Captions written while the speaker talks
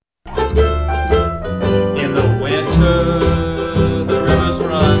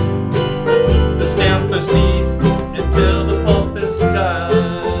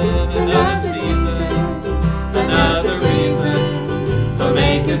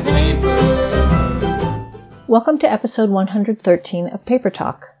and paper. Welcome to episode 113 of Paper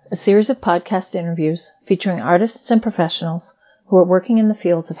Talk, a series of podcast interviews featuring artists and professionals who are working in the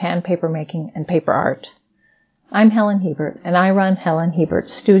fields of hand paper making and paper art. I'm Helen Hebert, and I run Helen Hebert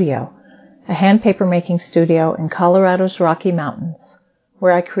Studio, a hand paper making studio in Colorado's Rocky Mountains,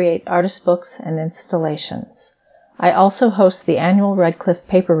 where I create artist books and installations. I also host the annual Red Cliff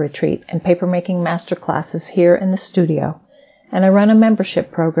Paper Retreat and papermaking masterclasses here in the studio, and I run a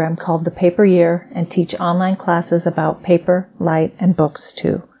membership program called the Paper Year and teach online classes about paper, light, and books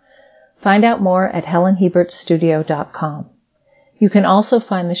too. Find out more at helenhebertstudio.com. You can also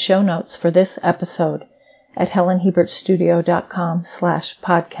find the show notes for this episode at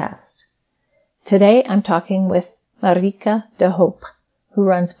helenhebertstudio.com/podcast. Today I'm talking with Marieke de Hoop, who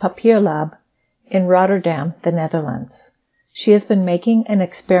runs Papier Lab in Rotterdam, the Netherlands. She has been making and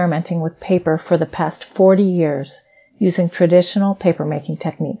experimenting with paper for the past 40 years using traditional papermaking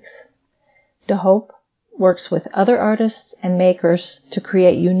techniques. De Hoop works with other artists and makers to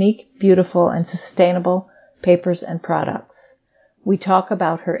create unique, beautiful, and sustainable papers and products. We talk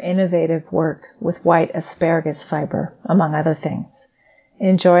about her innovative work with white asparagus fiber, among other things.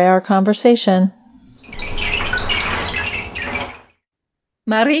 Enjoy our conversation.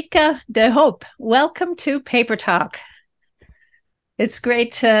 Marieke de Hoop, welcome to Paper Talk. It's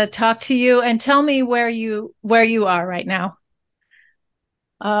great to talk to you, and tell me where you are right now.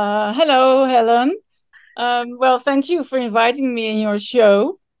 Hello, Helen. Well, thank you for inviting me in your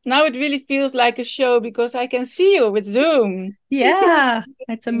show. Now it really feels like a show because I can see you with Zoom. Yeah,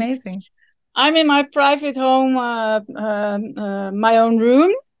 it's amazing. I'm in my private home, my own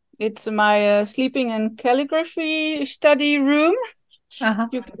room. It's my sleeping and calligraphy study room. Uh-huh.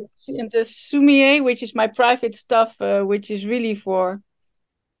 You can see in the Sumier, which is my private stuff, which is really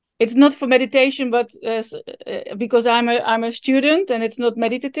it's not for meditation, but because I'm a student and it's not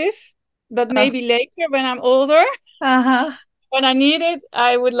meditative. But maybe later when I'm older, when I need it,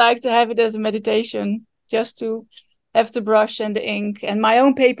 I would like to have it as a meditation, just to have the brush and the ink and my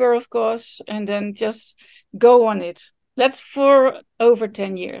own paper, of course, and then just go on it. That's for over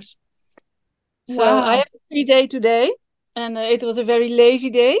 10 years. Wow. So I have a free day today. And it was a very lazy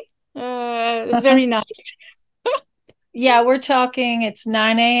day. It's very nice. Yeah, we're talking, it's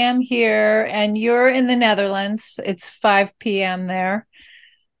 9 a.m. here, and you're in the Netherlands. It's 5 p.m. there.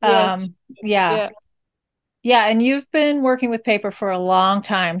 Yes. Yeah, and you've been working with paper for a long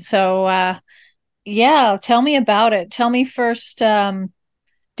time. So, tell me about it. Tell me first,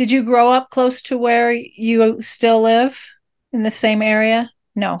 did you grow up close to where you still live, in the same area?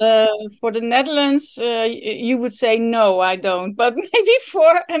 No. For the Netherlands, you would say no, I don't. But maybe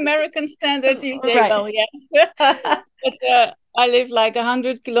for American standards, you say, well, yes. But I live like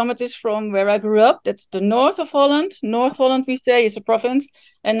 100 kilometers from where I grew up. That's the north of Holland. North Holland, we say, is a province.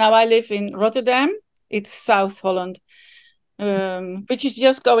 And now I live in Rotterdam. It's South Holland, which is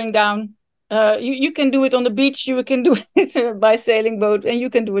just going down. You can do it on the beach. You can do it by sailing boat. And you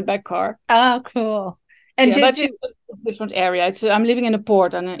can do it by car. Oh, cool. And it's a different area. I'm living in a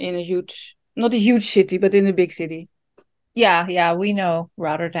port and in a huge, not a huge city, but in a big city. Yeah, we know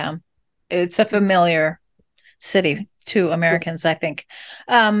Rotterdam. It's a familiar city to Americans, I think.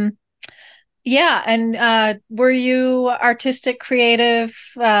 And were you artistic, creative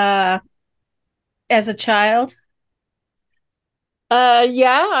as a child?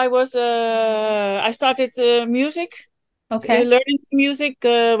 I was. I started music. Okay. Learning music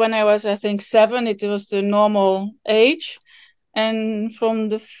when I was, I think, 7. It was the normal age. And from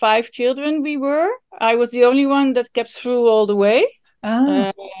the 5 children I was the only one that kept through all the way.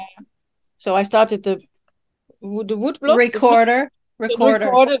 Oh. So I started the woodblock. Recorder.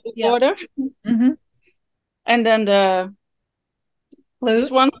 Recorder. Mm-hmm. And then the flute.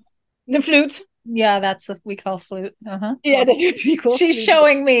 The flute. Yeah, that's what we call flute. Uh-huh. Yeah, that's what we call She's flute.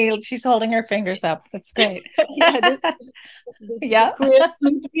 showing me. She's holding her fingers up. That's great. Yeah.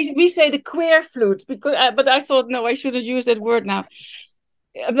 We say the queer flute, because, but I thought, no, I shouldn't use that word now.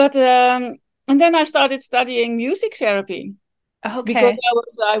 But and then I started studying music therapy. Okay. Because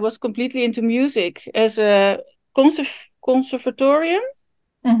I was completely into music as a conservatorium.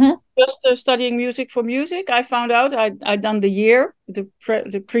 Mm-hmm. Just studying music for music. I found out I'd done the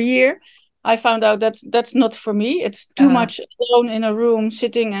pre-year. I found out that's not for me. It's too much alone in a room,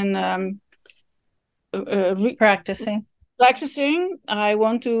 sitting and practicing. I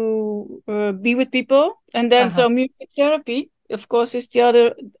want to be with people, and then so music therapy, of course, is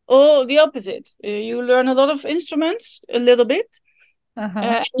the opposite. You learn a lot of instruments, a little bit,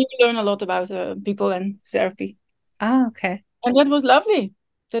 and you learn a lot about people and therapy. Oh, okay. And that was lovely.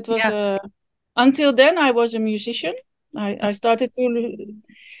 That was until then I was a musician. I started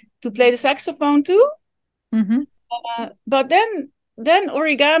to play the saxophone too. Mm-hmm. But then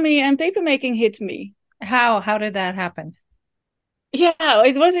origami and papermaking hit me. How did that happen? Yeah,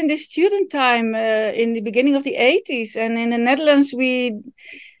 it was in the student time in the beginning of the 80s, and in the Netherlands we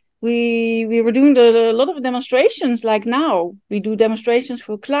were doing a lot of demonstrations. Like now, we do demonstrations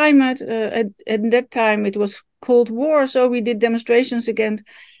for climate. At that time, it was Cold War, so we did demonstrations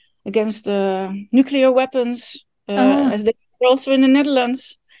against nuclear weapons, Uh, as they were also in the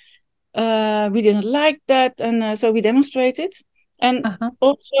Netherlands. We didn't like that, and so we demonstrated. And uh-huh.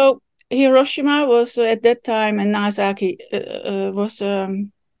 also, Hiroshima was at that time, and Nagasaki was.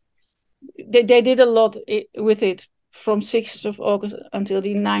 They did a lot with it from 6th of August until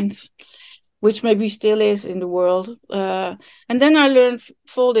the 9th, which maybe still is in the world. And then I learned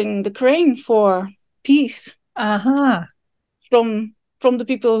folding the crane for peace Uh-huh. from the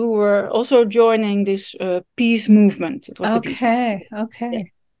people who were also joining this peace movement. It was the peace movement. Okay. Yeah,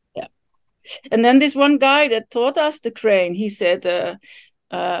 Okay. yeah. And then this one guy that taught us the crane, he said,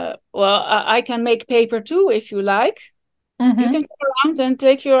 well, I can make paper too if you like. You Mm-hmm. can come around and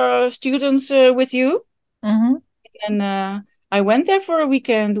take your students with you. Mm-hmm. And I went there for a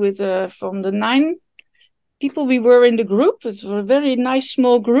weekend with from the 9 people we were in the group. It was a very nice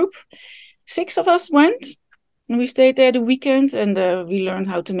small group. 6 of us went, and we stayed there the weekend, and we learned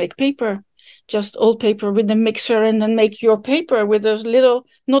how to make paper, just old paper with a mixer, and then make your paper with those little,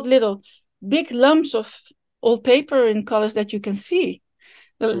 not little, big lumps of old paper in colors that you can see,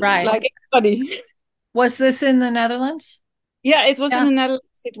 Right. like everybody. Was this in the Netherlands? Yeah, it was in Yeah. the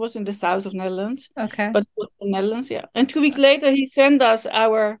Netherlands. It was in the south of Netherlands, Okay. but it was the Netherlands, yeah. And 2 weeks later, he sent us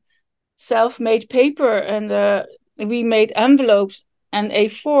our self-made paper, and we made envelopes and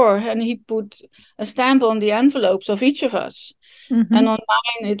A4, and he put a stamp on the envelopes of each of us. Mm-hmm. And on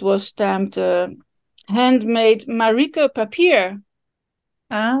mine, it was stamped handmade Marieke papier.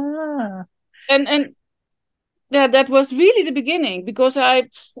 Ah. And yeah, that was really the beginning, because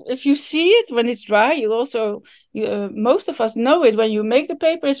if you see it when it's dry, most of us know it. When you make the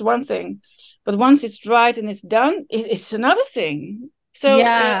paper, it's one thing, but once it's dried and it's done, it's another thing. So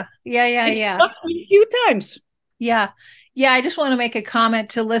Yeah. Yeah, yeah, it yeah. stuck me a few times. Yeah. Yeah, I just want to make a comment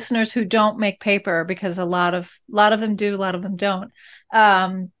to listeners who don't make paper because a lot of them do, a lot of them don't.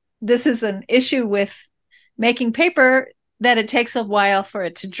 This is an issue with making paper that it takes a while for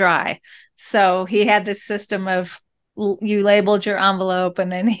it to dry. So he had this system of you labeled your envelope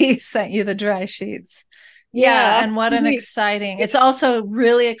and then he sent you the dry sheets. Yeah, Yeah, and what an absolutely. exciting. It's also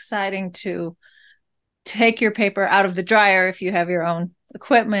really exciting to take your paper out of the dryer if you have your own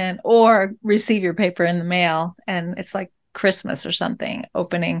equipment or receive your paper in the mail and it's like Christmas or something,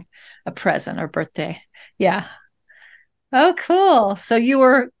 opening a present or birthday. Yeah. Oh, cool. So you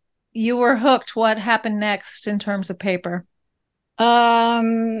were hooked. What happened next in terms of paper?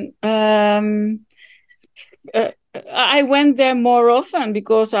 Um, um, I went there more often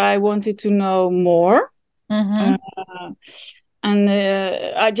because I wanted to know more. Mm-hmm. Uh, and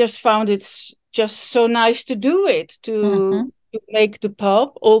I just found just so nice to do it, Mm-hmm. to make the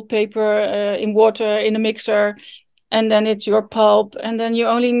pulp, old paper in water in a mixer, and then it's your pulp, and then you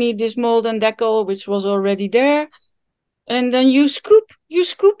only need this mold and decal, which was already there, and then you scoop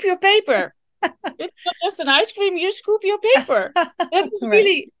your paper. It's not just an ice cream, you scoop your paper. That was Right.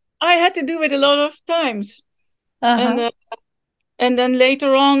 really, I had to do it a lot of times. And Uh-huh. uh, and then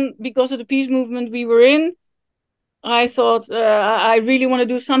later on, because of the peace movement we were in, I thought I really want to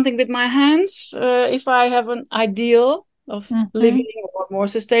do something with my hands. If I have an ideal of Mm-hmm. living or more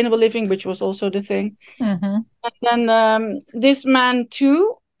sustainable living, which was also the thing. Mm-hmm. And then this man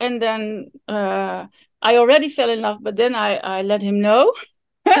too. And then I already fell in love, but then I let him know.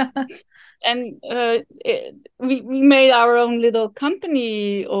 And we made our own little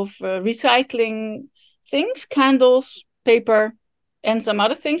company of recycling things, candles, paper, and some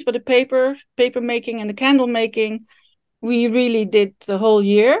other things. But the paper making and the candle making, we really did the whole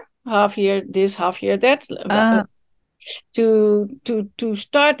year, half year this, half year that, Ah, to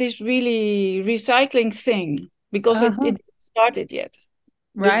start this really recycling thing, because it uh-huh. didn't started yet.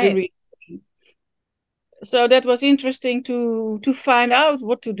 The Right. So that was interesting to find out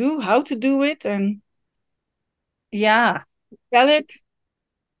what to do, how to do it, and Yeah. sell it.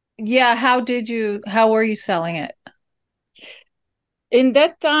 Yeah. How were you selling it? In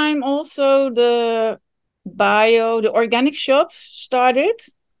that time, also the organic shops started.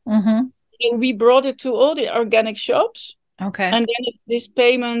 Mm-hmm. So we brought it to all the organic shops, Okay. and then it's this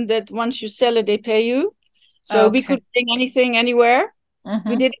payment that once you sell it, they pay you. So we Okay. could bring anything anywhere. We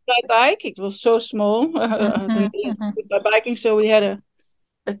Mm-hmm. did it by bike. It was so small. The Mm-hmm. Netherlands Mm-hmm. did it by biking, so we had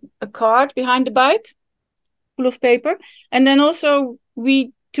a cart behind the bike, full of paper. And then also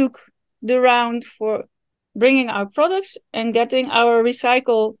we took the round for bringing our products and getting our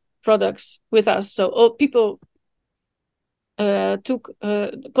recycle products with us. So all people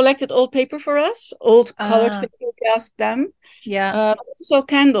collected old paper for us, old colored paper. We asked them. Yeah. Also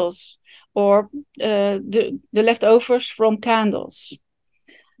candles or the leftovers from candles.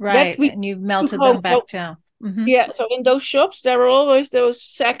 Right. That we And you took melted home. them back down. Mm-hmm. Yeah, so in those shops, there were always those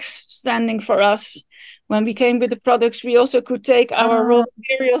sacks standing for us. When we came with the products, we also could take our raw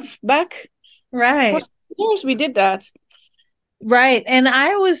materials back. Right. For years, we did that. Right. And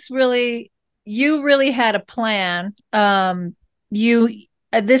you really had a plan.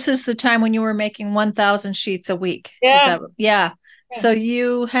 This is the time when you were making 1,000 sheets a week. Is Yeah. that, yeah. So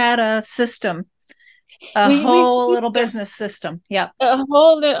you had a system, a We whole little business system. Yeah. a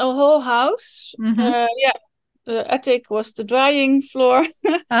whole house. Mm-hmm. Yeah, the attic was the drying floor.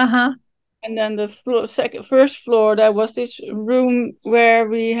 Uh-huh. And then the first floor, there was this room where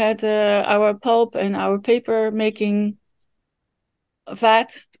we had our pulp and our paper making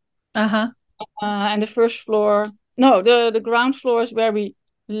vat. Uh-huh. And the first floor, no, the ground floor is where we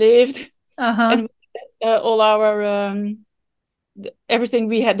lived. Uh-huh. And all our everything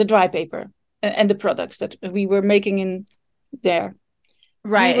we had, the dry paper and the products that we were making in there.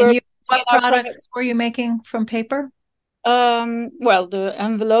 Right. And what products were you making from paper? Well, the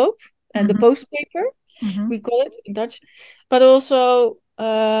envelope and the Mm-hmm. post paper, Mm-hmm. we call it in Dutch. But also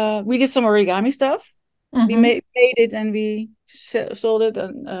we did some origami stuff. We Mm-hmm. made it and we sold it,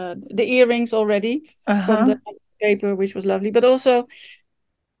 and the earrings already from Uh-huh. the paper, which was lovely. But also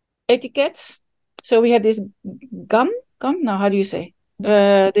etiquettes. So we had this gum. Now, how do you say?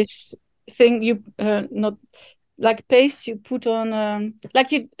 This thing you not like paste you put on,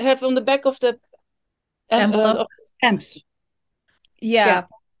 like you have on the back of the Envelope. of the stamps. Yeah. Yeah,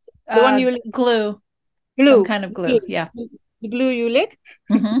 the one you Glue. Some glue, kind of glue. Yeah. the glue you lick.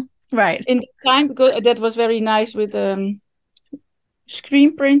 Mm-hmm. Right. In the time, because that was very nice with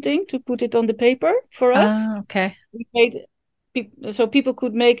screen printing to put it on the paper for us. Okay. We made so people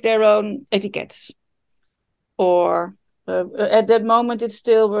could make their own etiquettes. Or at that moment, it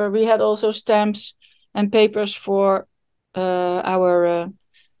still were. We had also stamps and papers for our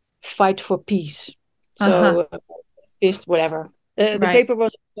fight for peace. Uh-huh. So fist, whatever. The Right. paper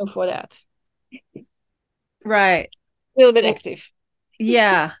was also for that. Right. A little bit active.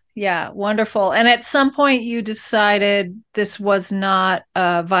 Yeah. Yeah. Wonderful. And at some point you decided this was not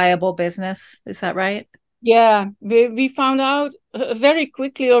a viable business. Is that right? Yeah, we found out very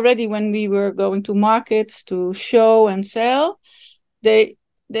quickly already when we were going to markets to show and sell. They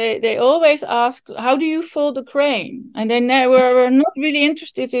they always asked, how do you fold a crane? And they were not really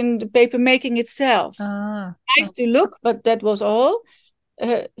interested in the paper making itself. Nice to look, but that was all.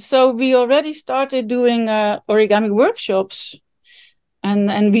 So we already started doing origami workshops.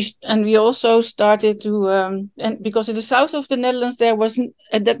 And we also started to and because in the south of the Netherlands there wasn't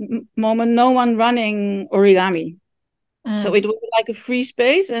at that moment no one running origami, so it was like a free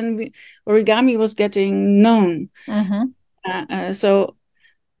space, and origami was getting known. So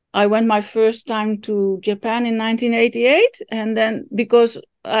I went my first time to Japan in 1988, and then because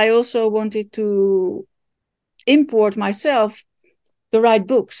I also wanted to import myself the right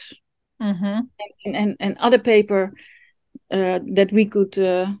books and other paper that we could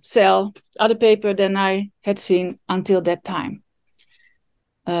sell, other paper than I had seen until that time.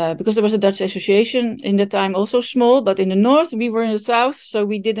 Because there was a Dutch association in that time, also small, but in the north, we were in the south, so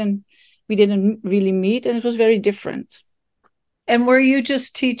we didn't really meet, and it was very different. And were you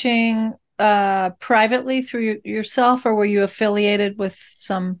just teaching privately through yourself, or were you affiliated with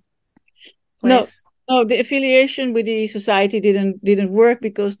some place? No, the affiliation with the society didn't work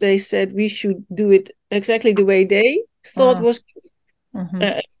because they said we should do it exactly the way they thought was good.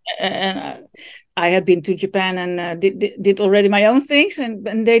 And I had been to Japan and did already my own things,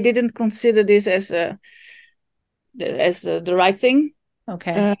 and they didn't consider this as the right thing.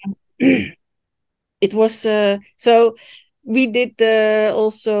 Okay. It was so we did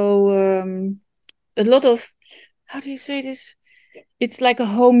also a lot of, how do you say this? It's like a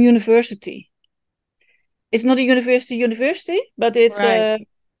home university. It's not a university, but it's Right.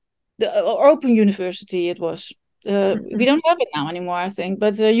 the open university. It was. We don't have it now anymore, I think,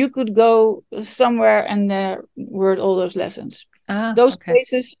 but you could go somewhere and there were all those lessons. Those Okay.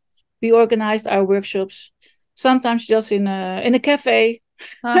 places, we organized our workshops, sometimes just in a cafe.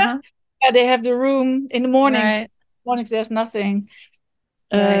 Yeah, they have the room in the mornings. Right. Mornings there's nothing.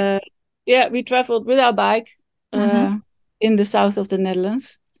 Right. Yeah, we traveled with our bike in the south of the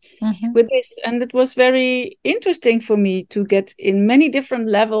Netherlands with this, and it was very interesting for me to get in many different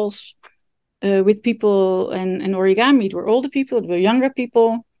levels with people and origami. It were older people, it were younger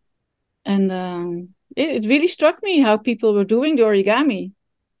people, and it really struck me how people were doing the origami.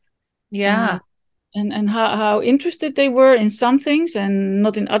 Yeah. And how interested they were in some things and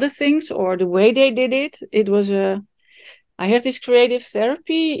not in other things, or the way they did it. It was I have this creative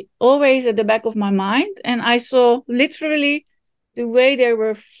therapy always at the back of my mind, and I saw literally the way they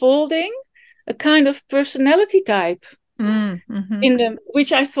were folding a kind of personality type Mm-hmm. in them,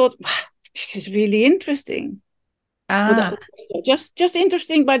 which I thought, wow, this is really interesting. What Ah, just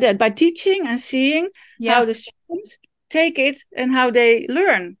interesting by that, by teaching and seeing how yeah. the students take it and how they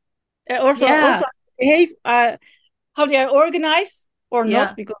learn. Also Yeah. behave, how they are organized or not,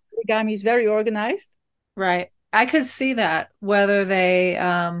 Yeah. because origami is very organized. Right. I could see that whether they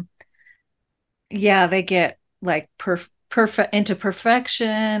yeah, they get like perfect into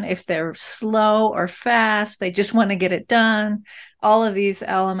perfection, if they're slow or fast, they just want to get it done. All of these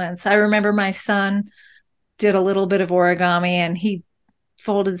elements. I remember my son did a little bit of origami and he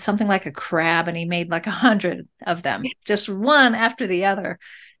folded something like a crab and he made like 100 of them, just one after the other.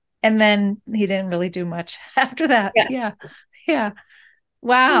 And then he didn't really do much after that. Yeah. Yeah. Yeah.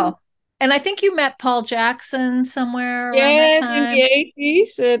 Wow. And I think you met Paul Jackson somewhere around that Yes, in the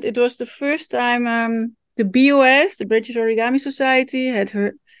time. 80s. It was the first time the BOS, the British Origami Society, had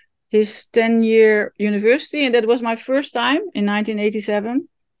his 10-year university. And that was my first time in 1987.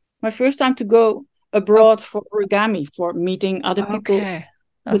 My first time to go Oh, abroad for origami, for meeting other people okay.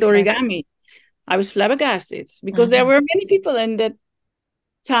 with Okay. origami. I was flabbergasted because there Hmm. were many people in that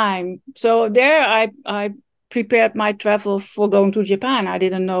time. So there I prepared my travel for going to Japan. I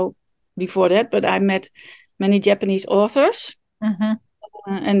didn't know before that, but I met many Japanese authors. Hmm.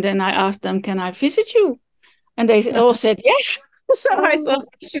 And then I asked them, can I visit you? And they all said yes. So I thought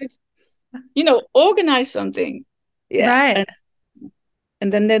I should, organize something. Yeah. Right.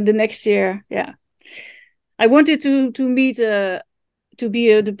 And then the next year, yeah, I wanted to meet to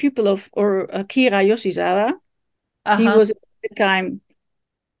be the pupil of or Akira Yoshizawa. He Uh-huh. was at the time,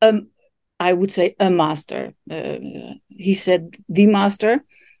 um, I would say, a master. He said the master,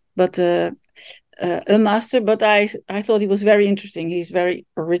 but a master. But I thought he was very interesting. He's very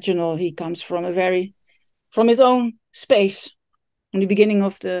original. He comes from his own space in the beginning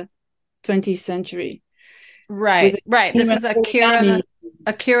of the 20th century with Right. Right. him This and is origami.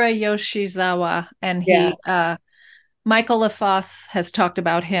 Akira Yoshizawa, and Yeah. he Michael LaFosse has talked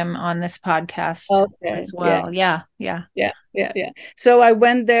about him on this podcast Okay. as Yeah. well. Yeah. Yeah. Yeah. So I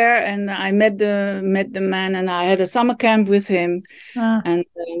went there and I met the man, and I had a summer camp with him, Uh, and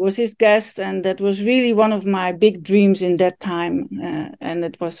was his guest, and that was really one of my big dreams in that time, and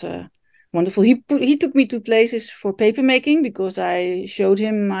it was wonderful. He took me to places for paper making because I showed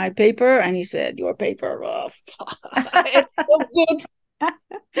him my paper, and he said, "Your paper, oh, it's so good."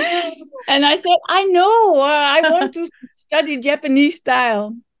 And I said, "I know, I want to study Japanese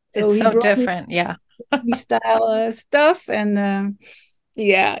style." So it's he so brought me different. Yeah. style stuff, and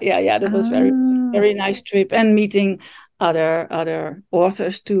yeah, that was very Oh, very nice trip, and meeting other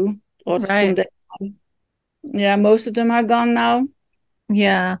authors too, authors from right. that time. Yeah, most of them are gone now.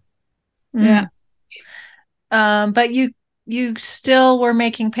 Yeah. Yeah, Mm. But you still were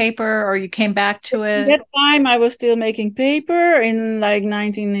making paper, or you came back to at it? that time I was still making paper in like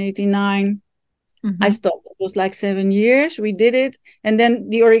 1989. I Hmm. stopped. It was like 7 years we did it, and then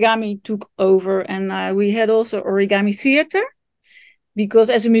the origami took over, and we had also origami theater, because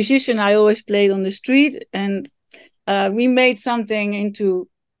as a musician I always played on the street, and we made something into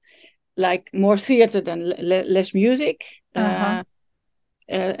like more theater than less music. Uh-huh.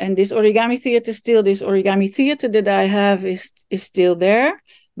 And this origami theater, still this origami theater that I have is still there,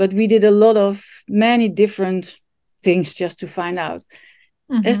 but we did a lot of many different things just to find out.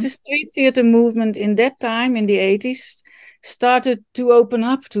 As Hmm. the street theater movement in that time in the 80s started to open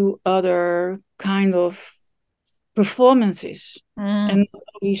up to other kind of performances, Mm. and not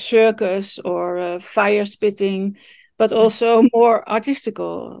only circus or fire spitting, but also more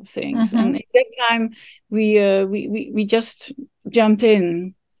artistical things. Hmm. And at that time, we just jumped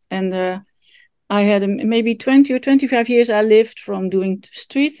in, and I had maybe 20 or 25 years I lived from doing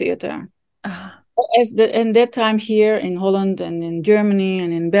street theater. Uh, And that time here in Holland and in Germany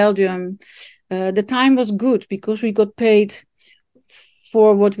and in Belgium, the time was good because we got paid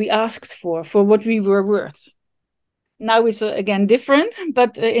for what we asked for what we were worth. Now it's again different,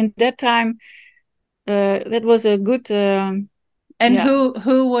 but in that time, that was a good, and yeah.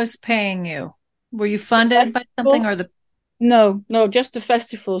 who was paying you? Were you The funded by something, or festivals? the No, just the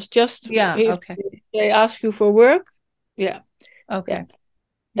festivals. Just yeah, if okay. they ask you for work, yeah, yeah. Okay.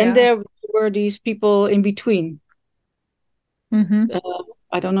 And Yeah. there were these people in between. Hmm. Uh,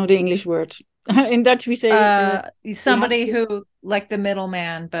 I don't know the English word. In Dutch we say somebody who like the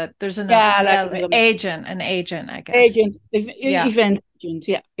middleman, but there's yeah, like a middleman. an agent, I guess. Agent, Yeah. event agent.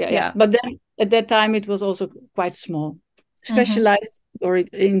 Yeah, yeah, yeah. Yeah. But then at that time it was also quite small, specialized or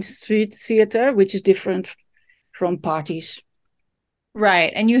in street theater, which is different from parties.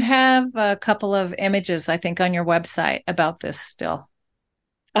 Right. And you have a couple of images, I think, on your website about this still.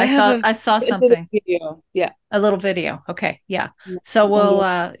 I have I saw a little something. video. Yeah. A little video. Okay. Yeah. So On we'll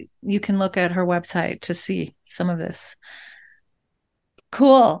the you can look at her website to see some of this.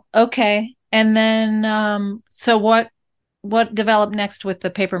 Cool. Okay. And then so what developed next with the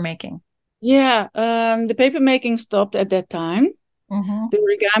paper making? yeah, the paper making stopped at that time. Mm-hmm. The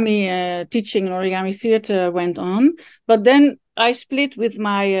origami teaching and origami theater went on, but then I split with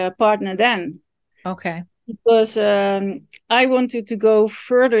my partner then Okay. because I wanted to go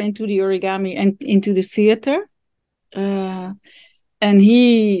further into the origami and into the theater. And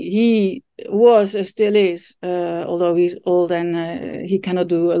he was still is, although he's old and he cannot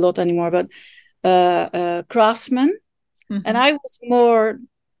do a lot anymore, but craftsman. And Mm-hmm. I was more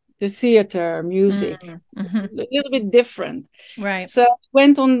the theater music, Mm-hmm. a little bit different. Right. So I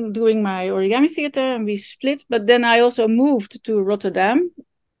went on doing my origami theater and we split, but then I also moved to Rotterdam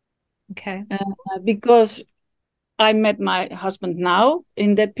Okay. because I met my husband now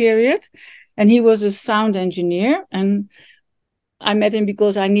in that period, and he was a sound engineer. And I met him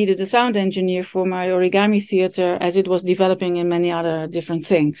because I needed a sound engineer for my origami theater as it was developing in many other different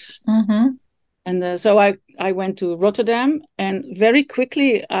things. Mm-hmm. And so I went to Rotterdam, and very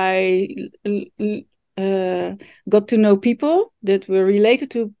quickly I got to know people that were related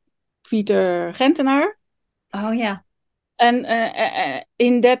to Peter Gentenaar. Oh yeah. And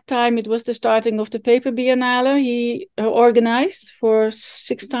in that time, it was the starting of the Paper Biennale he organized for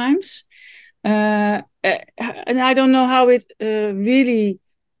 6 times. And I don't know how it really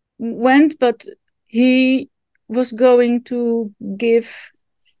went, but he was going to give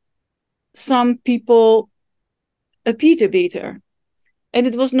some people a Peter beater. And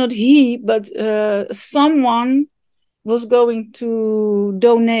it was not he, but someone was going to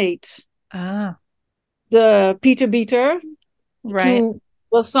donate Ah, the Peter beater right. to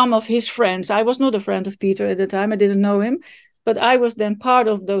well, some of his friends. I was not a friend of Peter at the time. I didn't know him, but I was then part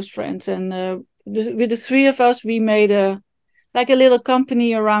of those friends. And with the three of us, we made a little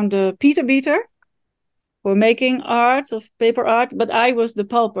company around the Peter beater for making art of paper art. But I was the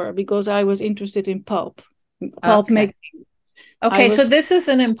pulper because I was interested in pulp Okay. making. I Okay, so was this is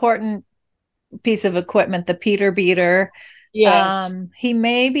an important piece of equipment, the Peter beater. yes. He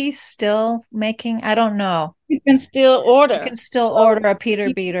may be still making, I don't know. You can still You order. can still So order a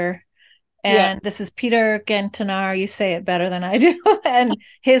Peter beater. yeah, And this is Peter Gentenaar. You say it better than I do. And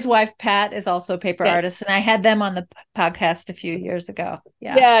his wife, Pat, is also a paper artist. yes. And I had them on the podcast a few years ago.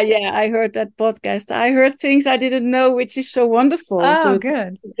 Yeah. Yeah, yeah, I heard that podcast. I heard things I didn't know, which is so wonderful. Oh, So to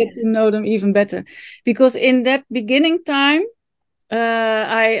good. get to know them even better, because in that beginning time,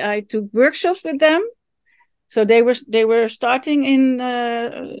 I took workshops with them. So they were starting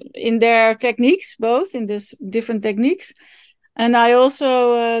in their techniques, both in this different techniques, and I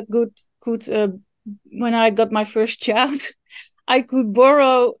also could when I got my first child, I could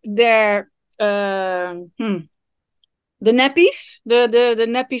borrow their uh, hmm, the nappies, the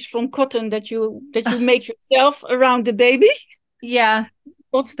nappies from cotton that you make yourself around the baby, Yeah.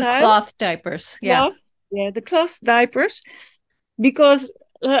 old The style cloth diapers. Yeah. cloth, yeah, the cloth diapers, because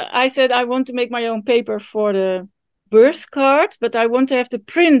I said I want to make my own paper for the birth card, but I want to have the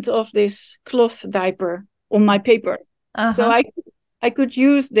print of this cloth diaper on my paper, so Uh-huh. I could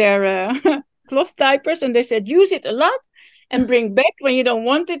use their cloth diapers, and they said use it a lot and bring back when you don't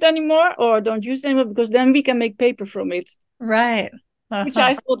want it anymore or don't use it anymore because then we can make paper from it, Right. which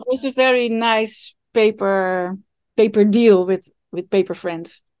Uh-huh. I thought was a very nice paper deal with paper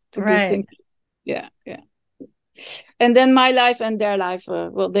friends to do Right. things. Yeah, yeah. And then my life and their life.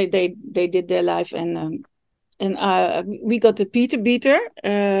 Well, they did their life, and we got the Peter beater,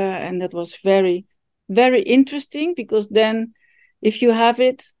 and that was very very interesting because then, if you have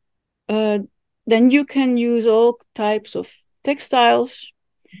it, uh, then you can use all types of textiles,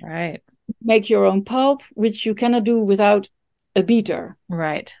 Right. make your own pulp, which you cannot do without a beater,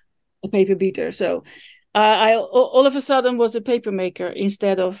 Right. a paper beater. So I all of a sudden was a paper maker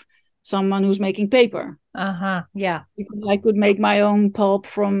instead of someone who's making paper. Uh-huh. Yeah. Because I could make my own pulp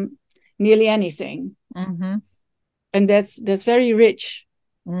from nearly anything, Mm-hmm. and that's very rich.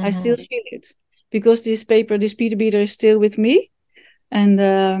 I Mm-hmm. still feel it because this Peter beater is still with me, and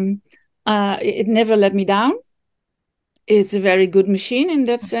it never let me down. It's a very good machine in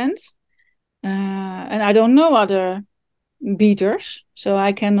that sense, and I don't know other beaters, so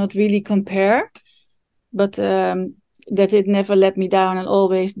I cannot really compare. But that it never let me down and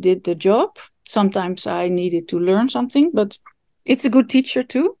always did the job. Sometimes I needed to learn something, but it's a good teacher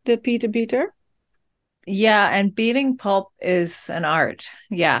too, the Peter beater. Yeah, and beating pulp is an art.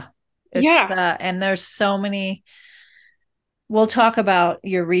 Yeah. It's Yeah, and there's so many. We'll talk about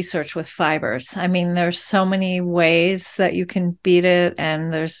your research with fibers. I mean, there's so many ways that you can beat it,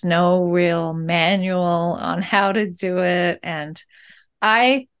 and there's no real manual on how to do it. And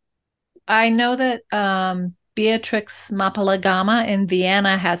I I know that Beatrix Mapalagama in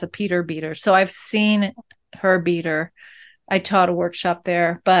Vienna has a Peter beater. So I've seen her beater. I taught a workshop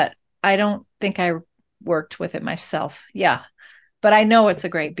there, but I don't think I worked with it myself. Yeah. But I know it's a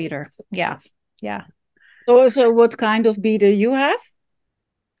great beater. Yeah. Yeah. so what kind of beater you have?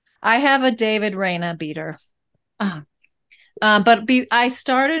 I have a David Reyna beater. Ah, I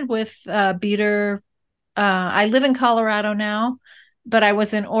started with beater. I live in Colorado now, but I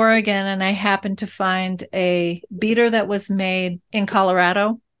was in Oregon and I happened to find a beater that was made in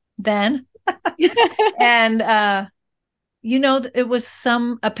Colorado then. And, it was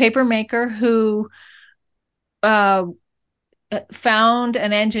a paper maker who uh, found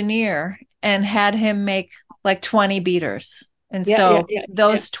an engineer and had him make like 20 beaters. And yeah, yeah, so yeah, yeah.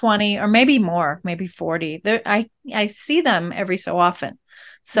 those 20 or maybe more, maybe 40, I see them every so often.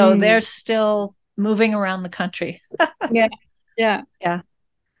 So they're Mm. still moving around the country. Yeah, yeah. Yeah.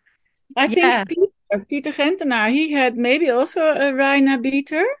 I think Yeah. Peter Gentenaar, he had maybe also a Reina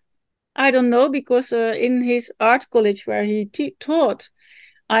beater. I don't know because in his art college where he taught,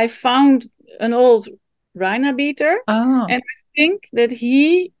 I found an old Reina beater, Oh, and I think that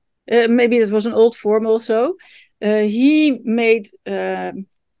maybe it was an old form also. He made uh,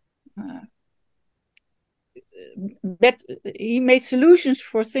 he made solutions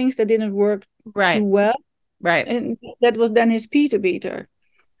for things that didn't work too right. well, Right. and that was then his Peter beater.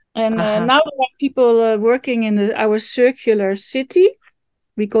 And Uh-huh. now there are people working in our circular city.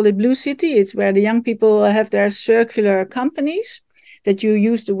 We call it Blue City. It's where the young people have their circular companies that you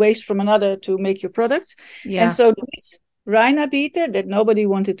use the waste from another to make your products. And Yeah. so this Rhina beater that nobody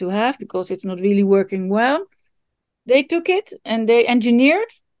wanted to have because it's not really working well, they took it and they engineered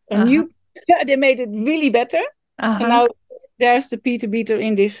a Uh-huh. new, they made it really better. And Uh-huh. now there's the Peter beater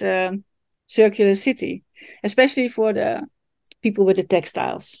in this circular city, especially for the people with the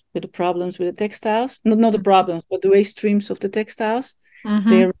textiles, with the problems with the textiles. Not the problems, but the waste streams of the textiles. Mm-hmm.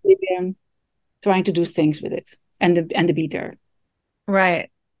 They're really trying to do things with it and the beater. Right.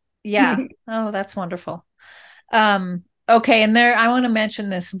 Yeah. Oh, that's wonderful. Okay, and there I want to mention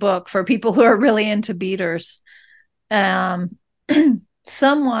this book for people who are really into beaters. Um,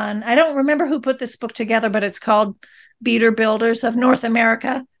 someone, I don't remember who put this book together, but it's called Beater Builders of North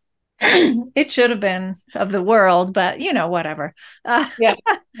America. It should have been of the world, but whatever. Yeah,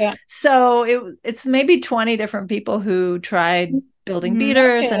 yeah. So it's maybe 20 different people who tried building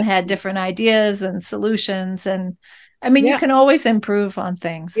beaters and Okay. had different ideas and solutions. And I mean, you Yeah, can always improve on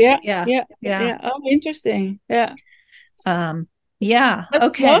things. yeah, Yeah. yeah, Yeah. yeah. Oh, interesting. Yeah. Um, yeah. But we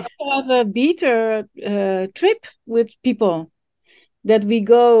Okay. also have a beater trip with people that we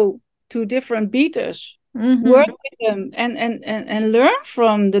go to different beaters, work Mm-hmm. with them, and learn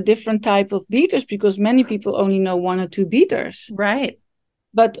from the different type of beaters because many people only know one or two beaters. Right.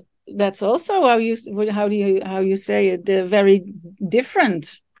 But that's also how you say it. They're very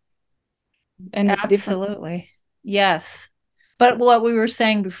different, and it's different. Absolutely. Yes. But what we were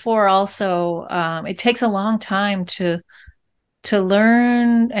saying before also, it takes a long time to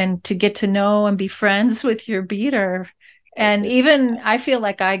learn and to get to know and be friends with your beater. Yes, And it's even I feel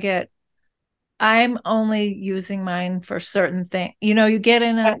like I'm only using mine for certain things. You get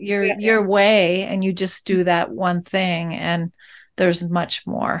in yeah, your way and you just do that one thing, and there's much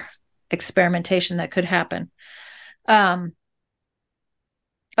more experimentation that could happen. Um,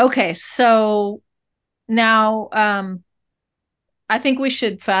 okay, so now I think we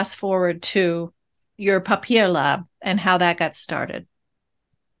should fast forward to your papier lab and how that got started.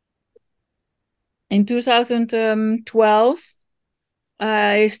 in 2012.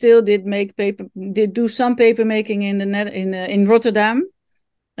 I still did do some paper making in the net in Rotterdam.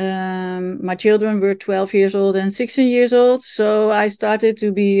 My children were 12 years old and 16 years old, so I started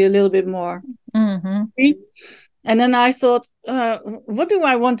to be a little bit more Mm-hmm. free. And then I thought, what do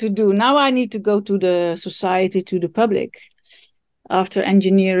I want to do? Now I need to go to the society, to the public. After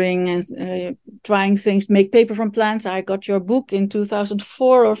engineering and trying things, make paper from plants, I got your book in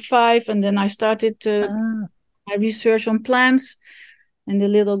 2004 or 5, and then I started Ah, my research on plants in the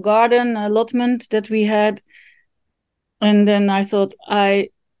little garden allotment that we had. And then I thought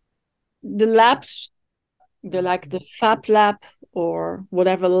the labs the Fab Lab or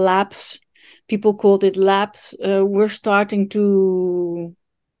whatever labs people called it labs were starting to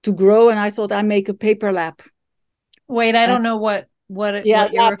grow, and I thought I make a paper lab. Wait, I don't know what Yeah,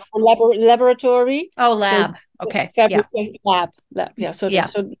 you're lab for laboratory. Oh, So lab. Okay. Yeah. fabrication lab. Yeah. Yeah.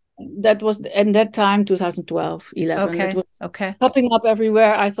 So that was in that time, 2012, 11. That Okay. was Okay. popping up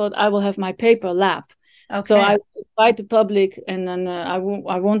everywhere. I thought I will have my paper lab. So Okay. I invite the public, and then I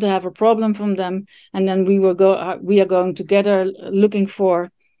want to have a problem from them, and then we are going together looking for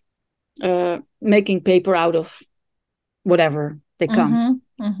making paper out of whatever they come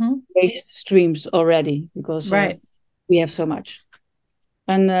Mm-hmm. Mm-hmm. waste streams already, because Right. we have so much.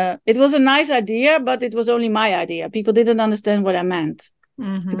 And it was a nice idea, but it was only my idea. People didn't understand what I meant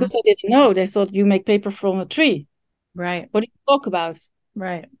Mm-hmm. because they didn't know. They thought you make paper from a tree. Right. What do you talk about?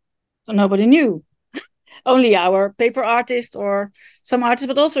 Right. So nobody knew. Only our paper artist or some artists,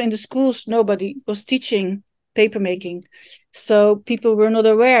 but also in the schools, nobody was teaching paper making. So people were not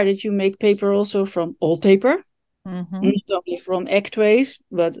aware that you make paper also from old paper, Mm-hmm. not only from egg trays,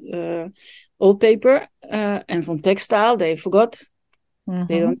 but old paper and from textile. They forgot. They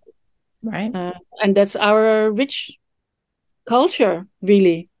Mm-hmm. don't. Right. And that's our rich culture,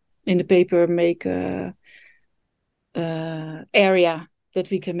 really, in the paper make area, that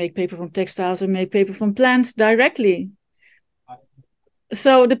we can make paper from textiles and make paper from plants directly.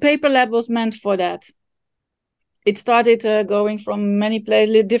 So the paper lab was meant for that. It started going from many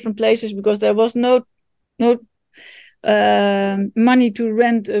different places, because there was no money to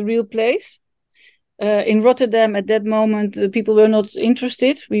rent a real place. In Rotterdam at that moment, people were not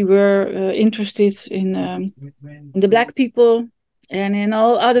interested. We were interested in the black people and in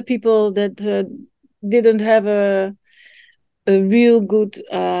all other people that didn't have a real good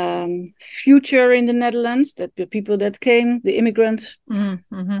future in the Netherlands. That the people that came, the immigrants.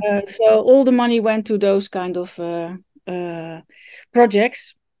 Mm-hmm. So all the money went to those kind of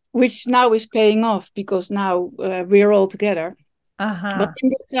projects, which now is paying off, because now we're all together. But Uh-huh. in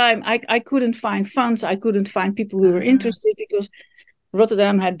that time, I couldn't find funds. I couldn't find people who were Uh-huh. interested, because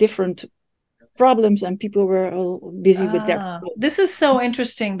Rotterdam had different problems and people were all busy with their problems. This is so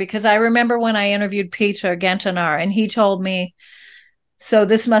interesting because I remember when I interviewed Peter Gentenaar and he told me, so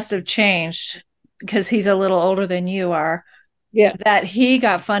this must have changed because he's a little older than you are, Yeah, that he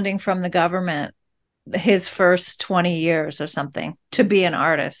got funding from the government his first 20 years or something to be an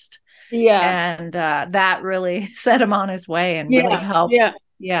artist. yeah, And that really set him on his way and really yeah, yeah, helped. Yeah.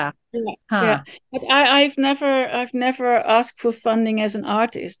 yeah, yeah. Huh. But I've never asked for funding as an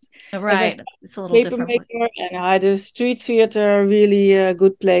artist. As I Right. started It's a little paper different. maker, and I had a street theater, really a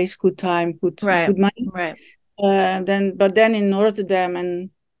good place, good time, Right. good money. Right. But then in Rotterdam, and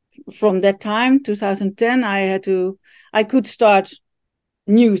from that time, 2010, I could start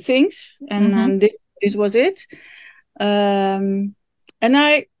new things, and Mm-hmm. this was it. And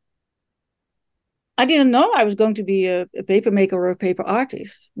I didn't know I was going to be a paper maker or a paper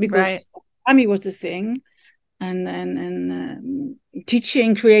artist, Right. because Ami was the thing, and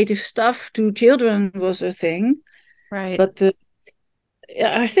teaching creative stuff to children was a thing. Right. But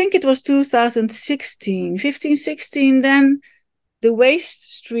I think it was 2016, 15, 16. Then the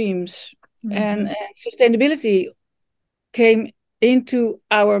waste streams Mm-hmm. and sustainability came into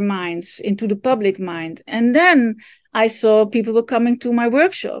our minds, into the public mind. And then I saw people were coming to my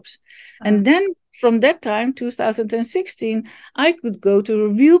workshops. Uh, And then from that time, 2016, I could go to a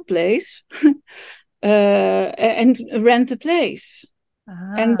real place and rent a place.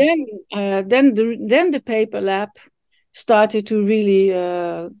 And ah. then the paper lab started to really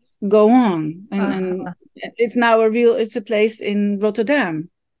go on. And Uh-huh. it's a place in Rotterdam.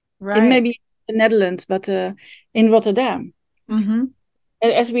 It may Right. be the Netherlands, but in Rotterdam, Mm-hmm.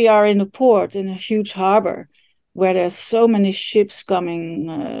 as we are in a port, in a huge harbor, where there's so many ships coming,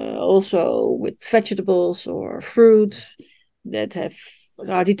 also with vegetables or fruit that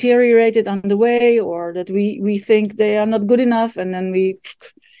are deteriorated on the way, or that we think they are not good enough, and then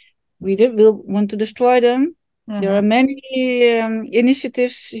we'll want to destroy them. There are Mm-hmm. many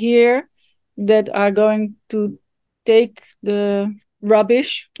initiatives here that are going to take the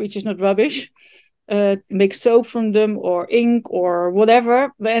rubbish, which is not rubbish, make soap from them or ink or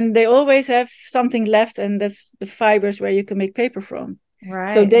whatever, and they always have something left, and that's the fibers where you can make paper from. So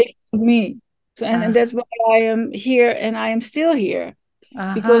Right. they found me, so, and Uh, that's why I am here, and I am still here,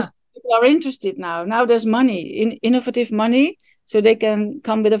 uh-huh. because people are interested now. Now there's money, innovative money, so they can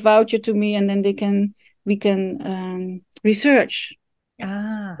come with a voucher to me, and then we can research.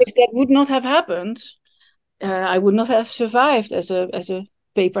 Ah. If that would not have happened, I would not have survived as a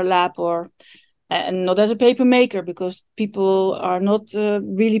paper lab, or and not as a paper maker, because people are not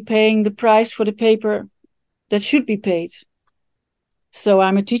really paying the price for the paper that should be paid. So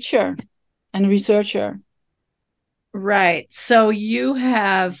I'm a teacher and a researcher. Right. So you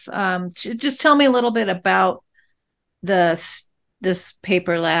have just tell me a little bit about this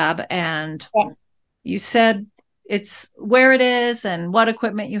paper lab, and Yeah. you said it's where it is and what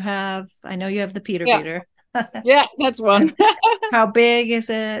equipment you have. I know you have the Peter Yeah, beater. yeah, that's one. And how big is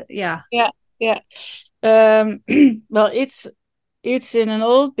it? Yeah. Yeah, yeah. Well, it's in an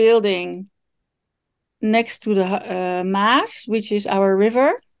old building next to the Maas, which is our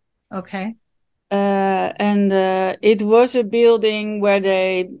river. Okay. And it was a building where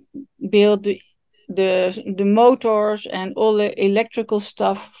they built the motors and all the electrical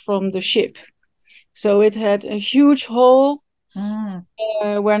stuff from the ship. So it had a huge hall Mm,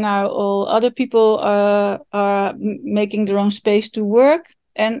 where now all other people are making their own space to work.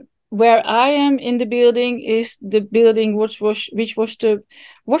 And where I am in the building is the building which was the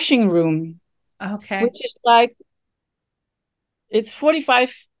washing room, okay. which is like it's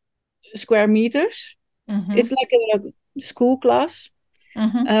 45 square meters. Mm-hmm. It's like a school class.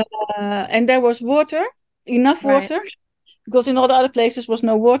 Mm-hmm. And there was water, enough Right. water, because in all the other places was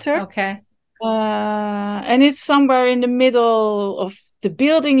no water. Okay. And it's somewhere in the middle of the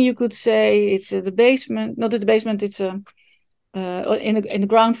building, you could say. It's the basement, not at the basement. It's in the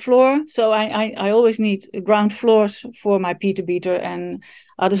ground floor. So I always need ground floors for my Peter beater and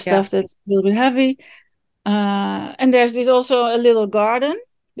other Yeah. stuff that's a little bit heavy. And there's this also a little garden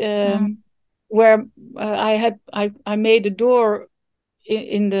Mm, where I made a door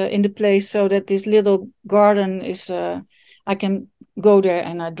in the place so that this little garden is I can go there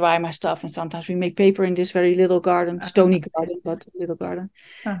and I dry my stuff, and sometimes we make paper in this very little garden, stony okay. garden, but little garden.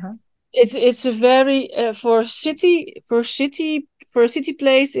 Uh-huh. It's a very for a city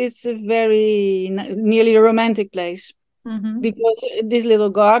place, it's a very nearly a romantic place, Mm-hmm. because this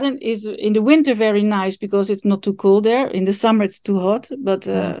little garden is in the winter very nice because it's not too cold there. In the summer it's too hot, but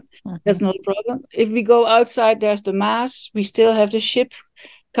Mm-hmm. that's not a problem. If we go outside, there's the Maas. We still have the ship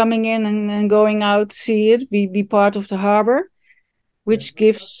coming in and going out, see it, be part of the harbor, which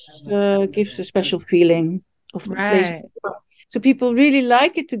gives a special feeling of the place. Right. So people really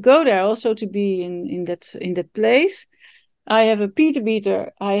like it to go there, also to be in that place. I have a Peter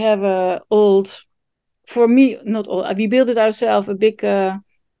beater. I have a old, for me, not old. We built it ourselves. A big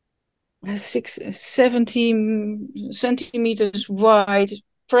 70 centimeters wide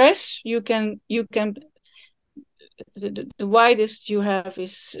press. You can the widest you have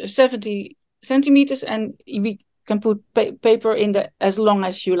is 70 centimeters, and we can put paper in the as long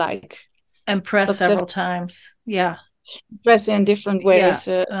as you like. And press But several times. Yeah. press in different Yeah. ways.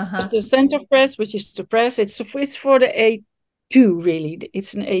 It's Uh-huh. the center press, which is the press. It's for the A2 really.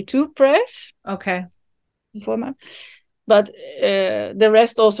 It's an A2 press Okay. format, but the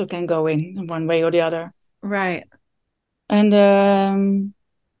rest also can go in one way or the other. Right. And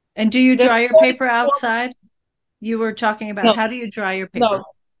And do you there's dry your paper outside? You were talking about no, how do you dry your no, paper?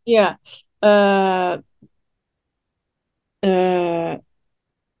 yeah. Uh, uh,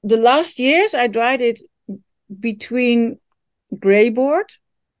 the last years I dried it between gray board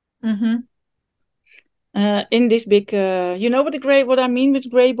Mm-hmm. in this big you know what I mean with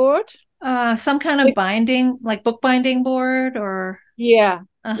gray board. Some kind of binding, like bookbinding board or Yeah,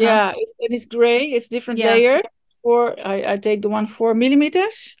 uh-huh. yeah, it is gray. It's different Yeah. layer. I take the one 4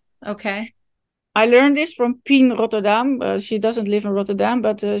 millimeters. Okay. I learned this from Pien Rotterdam. She doesn't live in Rotterdam,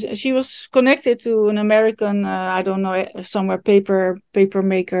 but she was connected to an American, I don't know, somewhere paper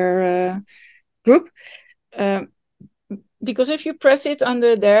maker group. Um, because if you press it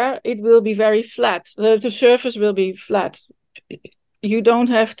under there, it will be very flat. The surface will be flat. You don't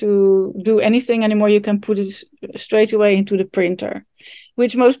have to do anything anymore. You can put it straight away into the printer,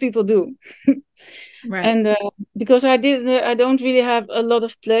 which most people do. Right. And because I don't really have a lot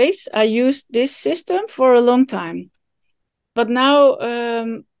of place. I used this system for a long time, but now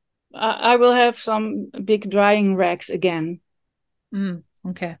I will have some big drying racks again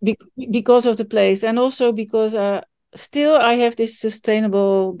Okay. because of the place, and also because still I have this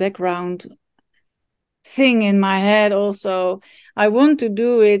sustainable background thing in my head. Also, I want to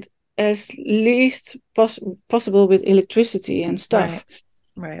do it as least possible with electricity and Right. stuff.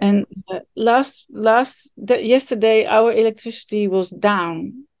 Right. And yesterday, our electricity was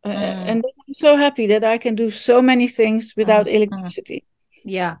down, Mm, and I'm so happy that I can do so many things without mm. electricity.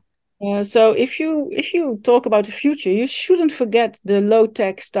 Yeah. So if you talk about the future, you shouldn't forget the low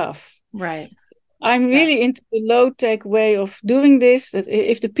tech stuff. Right. I'm Yeah. really into the low tech way of doing this. That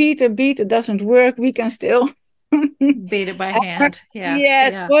if the Peter beater doesn't work, we can still Beat it by hand. Yeah.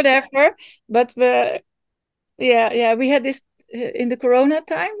 yes, Yeah. whatever. But yeah, we had this. in the Corona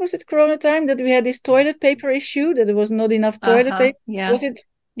time. Was it Corona time that we had this toilet paper issue, that there was not enough toilet paper? Yeah. Was it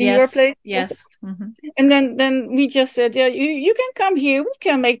in your place? Yes. Mm-hmm. And then we just said, yeah, you can come here. We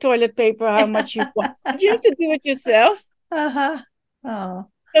can make toilet paper how much you want. But you have to do it yourself. Uh-huh. Oh.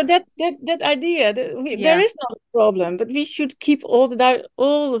 So that idea, there is not a problem, but we should keep all the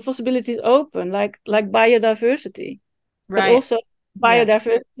possibilities open, like biodiversity, but Right. also Yes.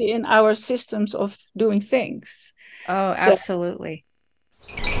 biodiversity in our systems of doing things. Oh, So, absolutely.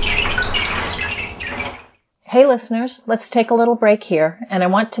 Hey listeners, let's take a little break here, and I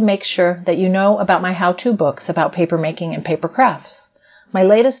want to make sure that you know about my how-to books about paper making and paper crafts. My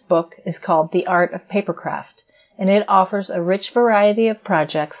latest book is called The Art of Papercraft, and it offers a rich variety of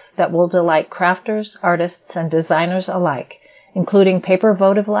projects that will delight crafters, artists, and designers alike, including paper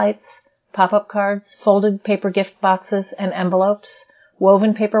votive lights, pop-up cards, folded paper gift boxes and envelopes,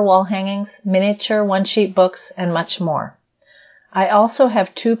 woven paper wall hangings, miniature one-sheet books, and much more. I also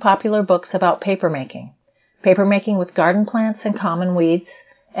have 2 popular books about papermaking with garden plants and common weeds,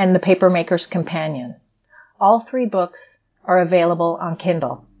 and The Papermaker's Companion. All 3 books are available on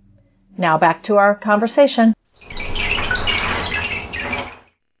Kindle. Now back to our conversation.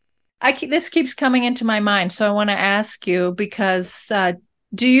 This keeps coming into my mind, so I want to ask you, because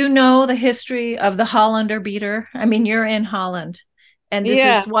do you know the history of the Hollander beater? I mean, you're in Holland, and this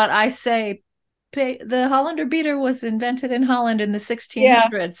is what I say. The Hollander beater was invented in Holland in the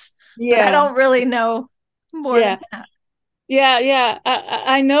 1600s, but I don't really know more than that. Yeah.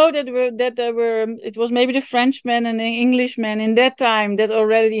 I know that there were. It was maybe the Frenchman and the Englishman in that time that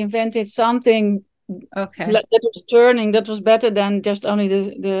already invented something. Okay. That was turning. That was better than just only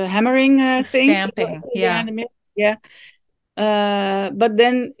the hammering The things. stamping. Yeah. Yeah. But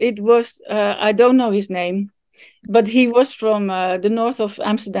then it was. I don't know his name, but he was from the north of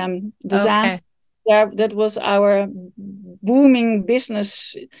Amsterdam, the Zaanstad. That was our booming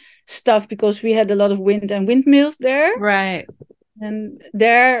business stuff, because we had a lot of wind and windmills there. Right. And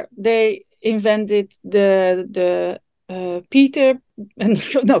there they invented the Peter and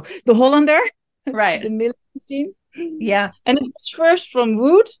the Hollander, right, the milling machine. Yeah. And it was first from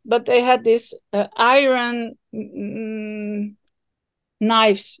wood, but they had this iron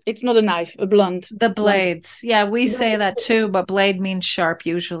knives. It's not a knife, a blunt. The blades. Blunt. Yeah, we say that too, but blade means sharp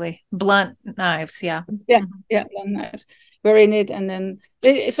usually. Blunt knives, yeah. Yeah, blunt knives were in it. And then,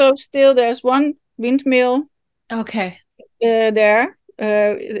 so still there's one windmill. Okay. There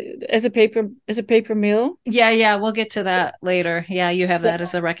as a paper mill. Yeah, we'll get to that later. Yeah, you have that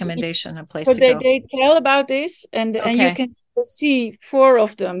as a recommendation, a place So to go. They tell about this, and you can see 4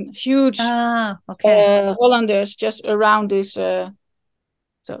 of them, huge Hollanders just around this.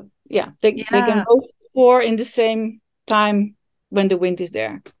 So yeah, they can go 4 in the same time when the wind is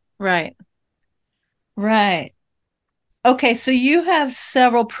there. Right. Okay, so you have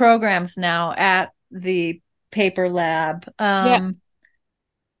several programs now at the Paper Lab.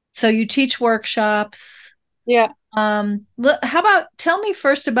 So you teach workshops. Yeah. How about, tell me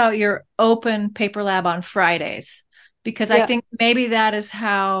first about your open Paper Lab on Fridays, because I think maybe that is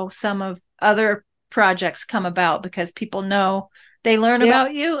how some of other projects come about, because people know, they learn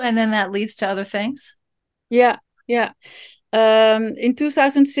about you, and then that leads to other things. Yeah. In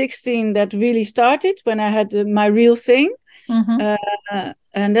 2016, that really started when I had my real thing. Mm-hmm.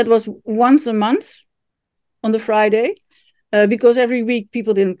 And that was once a month on the Friday, because every week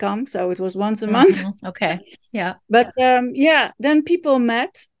people didn't come. So it was once a month. Okay. Yeah. But then people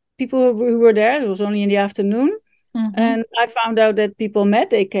who were there. It was only in the afternoon. Mm-hmm. And I found out that people met.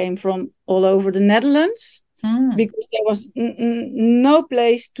 They came from all over the Netherlands. Because there was no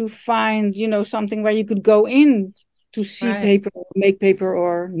place to find, something where you could go in to see paper, or make paper,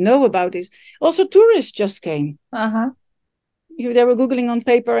 or know about this. Also, tourists just came. They were Googling on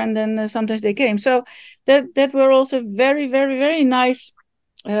paper, and then sometimes they came. So that were also very, very, very nice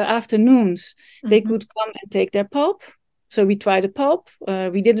afternoons. Mm-hmm. They could come and take their pulp. So we tried the pulp.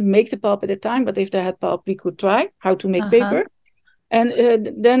 We didn't make the pulp at the time, but if they had pulp, we could try how to make paper. And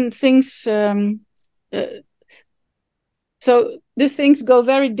then things... so the things go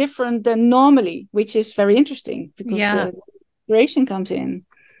very different than normally, which is very interesting, because the inspiration comes in.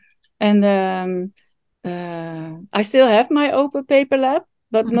 And I still have my open Paper Lab,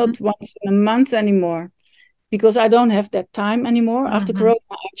 but not once in a month anymore, because I don't have that time anymore. After Corona,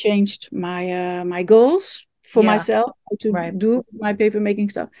 I changed my goals for myself to do my paper making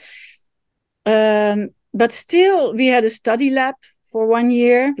stuff. But still, we had a study lab for 1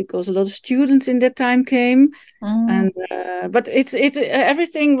 year, because a lot of students in that time came. And but it's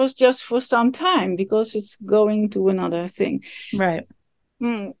everything was just for some time, because it's going to another thing. Right.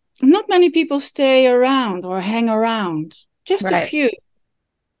 Not many people stay around or hang around. just a Right. few.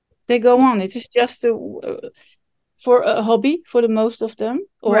 They go on. It is just for a hobby for the most of them,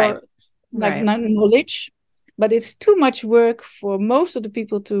 Right. or like Right. knowledge. But it's too much work for most of the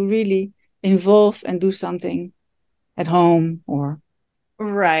people to really involve and do something at home or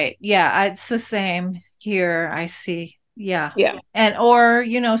Right. Yeah, it's the same here. I see. Yeah. yeah. And or,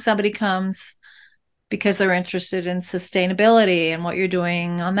 somebody comes because they're interested in sustainability and what you're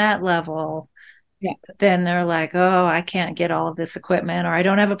doing on that level. Yeah. Then they're like, oh, I can't get all of this equipment, or I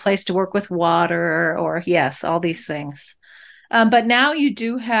don't have a place to work with water, or yes, all these things. But now you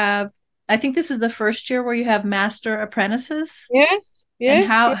do have, I think this is the first year where you have master apprentices. Yes, And yes,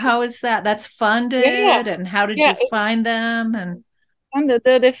 how yes. is that? That's Yeah, funded, and how did yeah. you find them? And And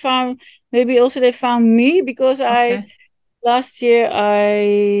they found, maybe also they found me because I okay, last year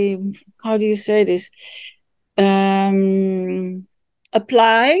I, how do you say this? Um,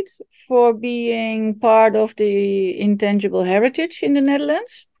 Applied for being part of the intangible heritage in the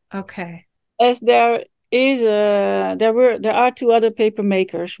Netherlands. okay, As there are two other paper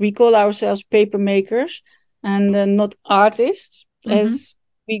makers. We call ourselves paper makers and not artists, mm-hmm. as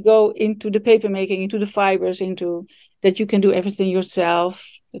we go into the paper making, into the fibers, into that you can do everything yourself,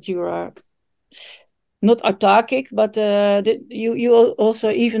 that you are not autarkic, but you also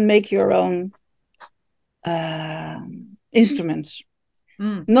even make your own instruments.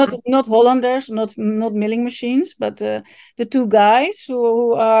 Mm, Not Hollanders, not milling machines, but the two guys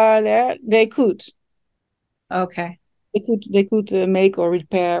who are there, they could. okay, They could make or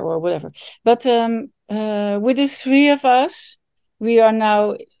repair or whatever. But with the three of us, we are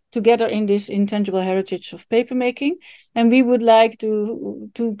now together in this intangible heritage of papermaking, and we would like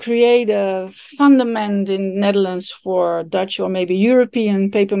to create a fundament in Netherlands for Dutch or maybe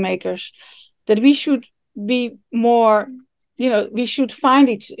European papermakers, that we should be more. We should find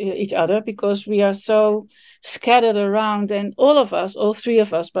each other because we are so scattered around, and all of us, all three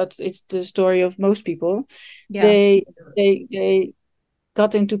of us, but it's the story of most people. yeah, They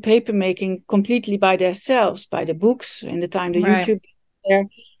got into paper making completely by themselves, by the books and the time the right, YouTube there.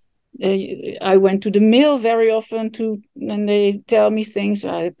 I went to the mill very often and they tell me things.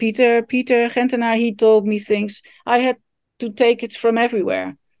 Peter Gentenaar, he told me things. I had to take it from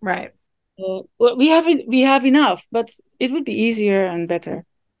everywhere. right. Well, we have enough, but it would be easier and better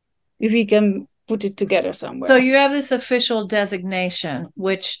if we can put it together So somewhere. you have this official designation,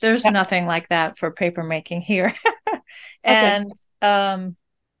 which there's Yeah. nothing like that for paper making here, Okay. and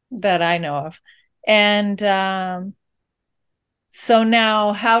that I know of. And so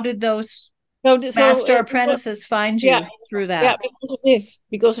now, how did those So master apprentices find yeah. you through Yeah, that?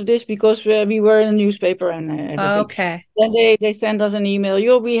 because we were in a newspaper and everything. Okay, Then they send us an email.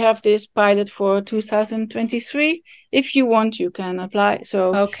 Yo, we have this pilot for 2023. If you want, you can apply.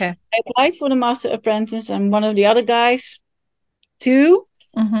 So okay, I applied for the master apprentice, and one of the other guys too.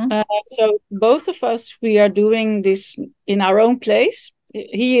 mm-hmm. So both of us, we are doing this in our own place.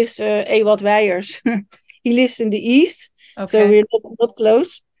 He is Ewald Weijers. He lives in the east, so Okay, we're not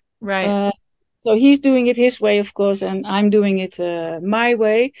close. right, Uh, so he's doing it his way, of course, and I'm doing it my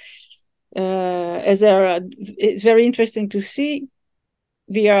way. It's very interesting to see.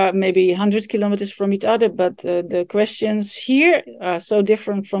 We are maybe 100 kilometers from each other, but the questions here are so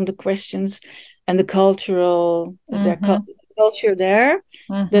different from the questions and the mm-hmm. culture there,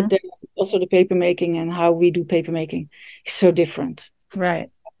 Mm-hmm. that also the paper making and how we do paper making is so different. Right,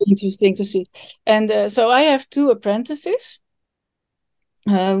 Interesting to see. And so I have two apprentices.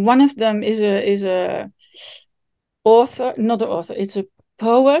 One of them is a author, not an author. It's a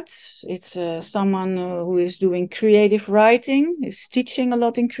poet. It's someone who is doing creative writing. Is teaching a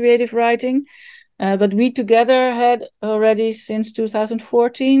lot in creative writing. But we together had already since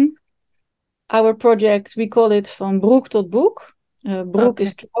 2014 our project. We call it Van Broek tot Boek. Broek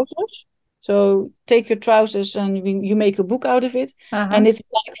is okay, trousers. So take your trousers and you make a book out of it. uh-huh, And it's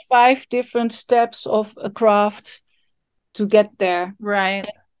like 5 different steps of a craft to get there. right,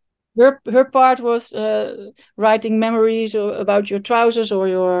 Her part was writing memories about your trousers or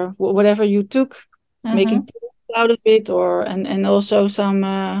your whatever you took, mm-hmm. making out of it, or and also some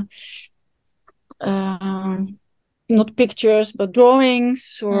um, not pictures but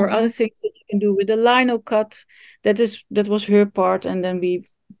drawings or other Mm-hmm. things that you can do with a lino cut. That was her part, and then we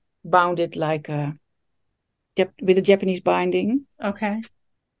bound it like with a Japanese binding. Okay,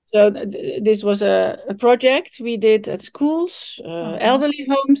 So this was a project we did at schools, uh-huh, elderly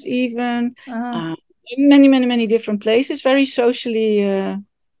homes, even uh-huh, uh, many, many, many different places. Very socially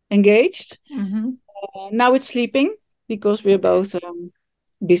engaged. mm-hmm. Now it's sleeping because we're Okay, both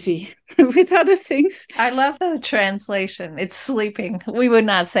busy with other things. I love the translation. It's sleeping. We would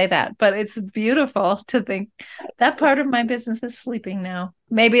not say that, but it's beautiful to think that part of my business is sleeping now.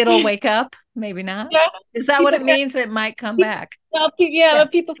 Maybe it'll wake up, maybe not. Yeah, Is that what people it can. means? It might come back. Yeah, Yeah.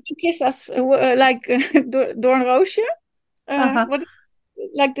 people can kiss us like Doornroosje. Uh-huh. What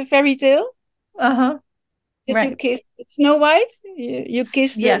like the fairy tale Uh-huh. that you Right. kiss Snow White? You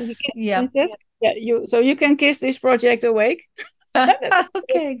kiss you Yes. kiss the Yep. princess. Yeah, you can kiss this project awake. That's what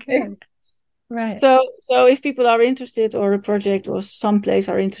Okay, they say. good. Right. So if people are interested or a project or some place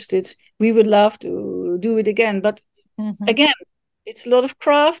are interested, we would love to do it again. But Mhm. again, it's a lot of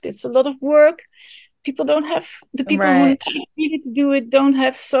craft, it's a lot of work. People don't have the people who Right. needed to do it don't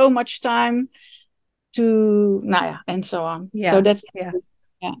have so much time to Naya and so on. So Yeah. that's Yeah.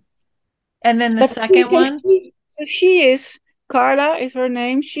 yeah. And then the But second one. so she is Carla is her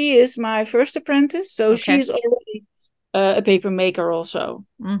name. She is my first apprentice. So she Okay. is already a paper maker also.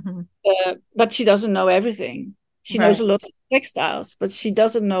 Mm-hmm. But she doesn't know everything. She knows Right. a lot of textiles, but she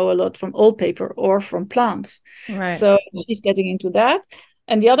doesn't know a lot from old paper or from plants. Right. So she's getting into that.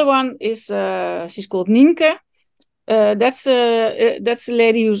 And the other one is she's called Nienke. That's a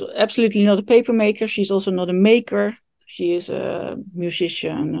lady who's absolutely not a paper maker. She's also not a maker. She is a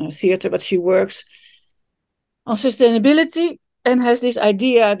musician, a theater, but she works on sustainability and has this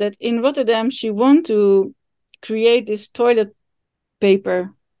idea that in Rotterdam she wants to create this toilet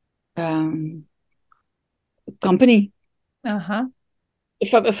paper um, company, Uh-huh. a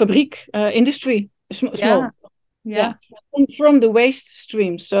fabriek, industry, Yeah. small, yeah, Yeah. from the waste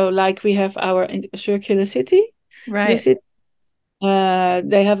stream. So like we have our circular city, blue Right. city.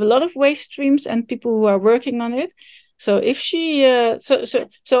 They have a lot of waste streams and people who are working on it. So if she,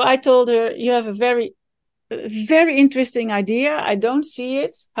 so I told her, you have a very interesting idea. I don't see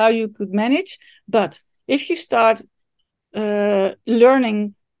it how you could manage, but if you start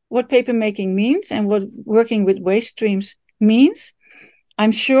learning what paper making means and what working with waste streams means,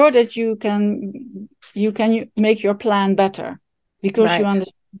 I'm sure that you can make your plan better because you Right.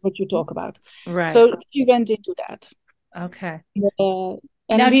 understand what you talk about. Right. So she went into that, Okay. uh,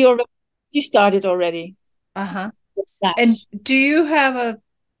 and Now, we already she started already. uh-huh. And Plans. do you have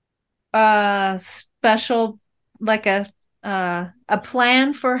a special, like a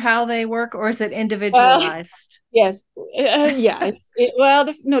plan for how they work, or is it Well, individualized? yes, yeah. Well,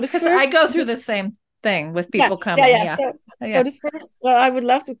 the Because I first. go through the same thing with Yeah, people yeah, coming. yeah. Yeah. So Yeah. the first, I would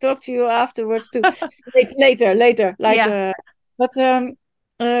love to talk to you afterwards too. Later, like, Yeah. but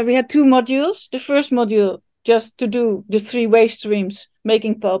we had two modules. The first module just to do the three waste streams,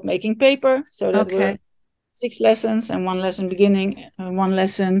 making pulp, making paper. So that were Okay. 6 lessons and one lesson beginning, one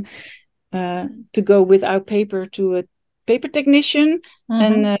lesson to go without paper to a paper technician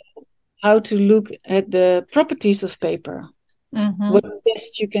and Mm-hmm. how to look at the properties of paper, Mm-hmm. what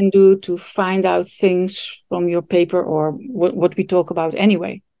tests you can do to find out things from your paper or what we talk about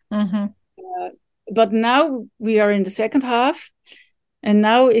anyway. Mm-hmm. Uh, but now we are in the second half, and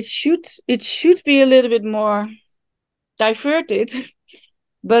now it should be a little bit more diverted,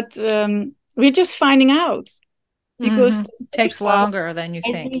 but we're just finding out because Mm-hmm. the first Takes half longer than you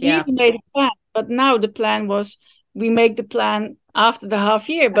I think. really Yeah. made a plan, but now the plan was we make the plan after the half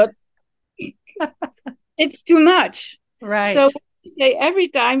year, but it's too much. So Right. we say every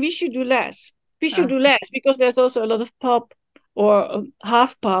time we should do less. We should Uh, do less because there's also a lot of pulp or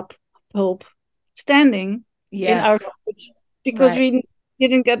half pulp standing in our yes. storage because Right. we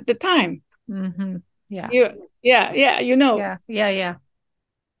didn't get the time. Mm-hmm. Yeah. Yeah, you know. Yeah. Yeah. Yeah.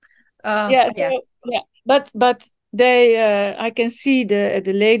 Yeah, Yeah. so yeah, but they I can see the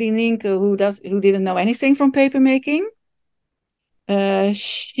lady Nienke who didn't know anything from paper making.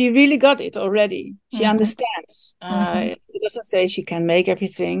 She really got it already. She Mm-hmm. understands. Mm-hmm. It doesn't say she can make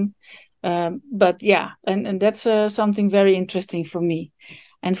everything, but yeah, and that's something very interesting for me.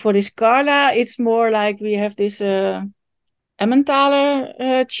 And for this Carla, it's more like we have this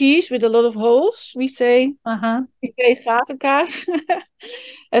Emmentaler cheese with a lot of holes. Uh-huh. We say gatenkaas,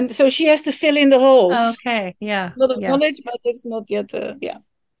 and so she has to fill in the holes. Okay. Yeah. A lot of Yeah. knowledge, but it's not yet. Yeah,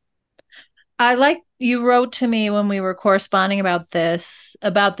 I like you wrote to me when we were corresponding about this,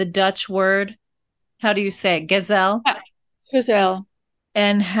 about the Dutch word. How do you say it? Gazelle? yeah. Gezel.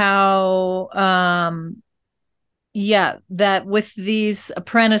 And how yeah, that with these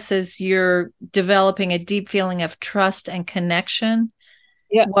apprentices you're developing a deep feeling of trust and connection.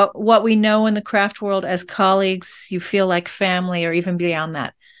 Yeah, What we know in the craft world as colleagues, you feel like family or even beyond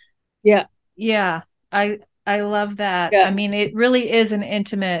that. yeah, Yeah, I love that. yeah, I mean, it really is an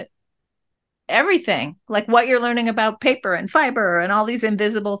intimate everything, like what you're learning about paper and fiber and all these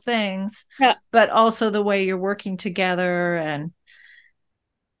invisible things, yeah. but also the way you're working together. And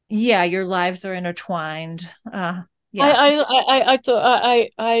yeah, your lives are intertwined. I Yeah. I I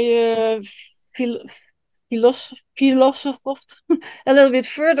thought phil philosophed a little bit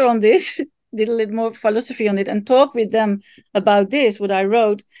further on this, did a little more philosophy on it, and talked with them about this, what I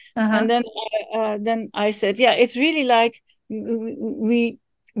wrote, Uh-huh. and then I said, yeah, it's really like we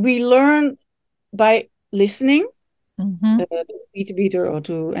we learn by listening, Mm-hmm. to Peter Peter or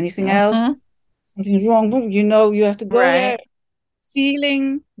to anything else. Mm-hmm. Something's wrong, boom, you know, you have to go there. Right.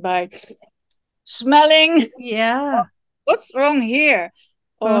 Feeling by smelling. Yeah. What's wrong here?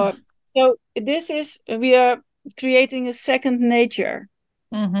 Ugh. Or so this is we are creating a second nature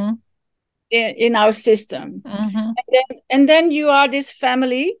Mm-hmm. in our system. Mm-hmm. And then you are this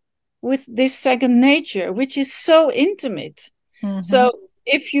family with this second nature, which is so intimate. Mm-hmm. So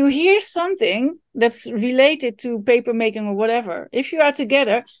if you hear something that's related to paper making or whatever, if you are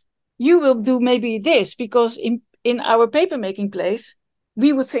together, you will do maybe this, because in our paper making place,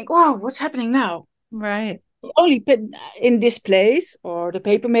 we would think, "Wow, what's happening now?" Right. Only in this place, or the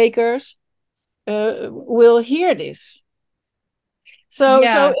paper makers will hear this. So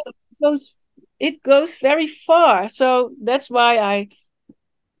Yeah. goes it goes very far. So that's why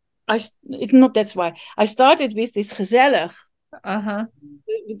it's not that's why I started with this gezellig, Uh-huh.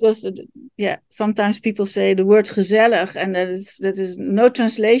 because yeah, sometimes people say the word gezellig, and that is no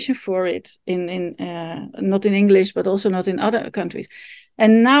translation for it in not in English, but also not in other countries.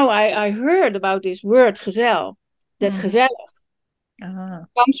 And now I heard about this word gezel, that Mm-hmm. gezellig Uh-huh.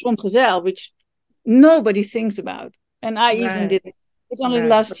 comes from gezel, which nobody thinks about, and I even Right. didn't. It's only Right.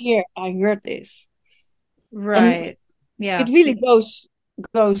 last year I heard this, and Right. it Yeah. really goes.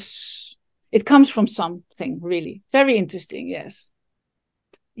 It comes from something really very interesting. Yes.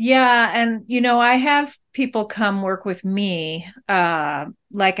 Yeah, and I have people come work with me.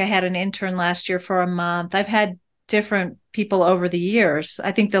 Like I had an intern last year for a month. I've had different people over the years.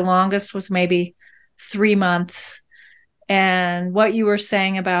 I think the longest was maybe 3 months. And what you were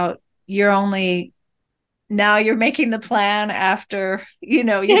saying about you're only now you're making the plan after, you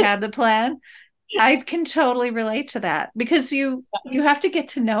Yes. had the plan. I can totally relate to that because you have to get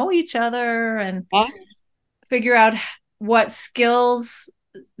to know each other and Yeah. figure out what skills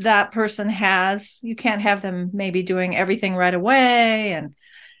that person has. You can't have them maybe doing everything right away. And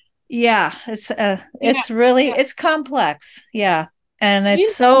yeah, Yeah. it's really Yeah. it's complex. Yeah. And It's it's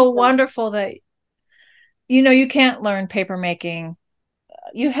really so complex. wonderful that you can't learn paper making.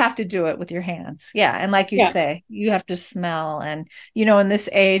 You have to do it with your hands. Yeah. And like you Yeah. say, you have to smell. And in this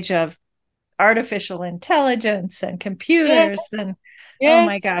age of artificial intelligence and Yes. computers, and oh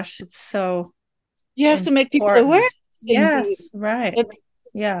my Yes. gosh, it's so You have to make people aware important. of things even. Yes, right. It,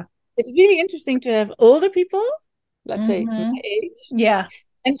 Yeah. it's really interesting to have older people, let's say my Mm-hmm. age, Yeah,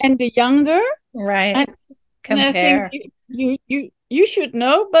 and the younger, right. and I think Compare. you should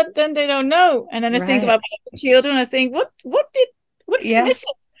know, but then they don't know. And then I think Right. about my children. I think what's Yeah.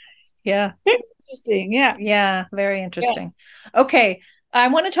 missing? Yeah. Very interesting. Yeah. Yeah. Very Yeah. interesting. Okay. I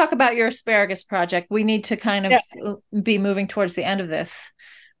want to talk about your asparagus project. We need to kind of Yeah. be moving towards the end of this,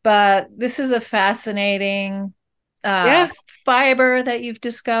 but this is a fascinating Yeah. fiber that you've Yeah.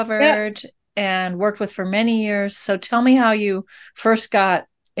 discovered and worked with for many years. So tell me how you first got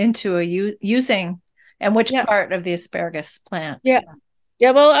into using and which Yeah. part of the asparagus plant. Yeah.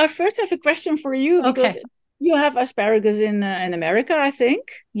 Yeah. Well, I first have a question for you, because Okay. you have asparagus in America, I think.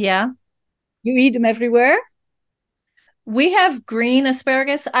 Yeah. You eat them everywhere. We have green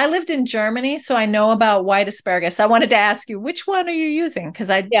asparagus. I lived in Germany, so I know about white asparagus. I wanted to ask you, which one are you using? Because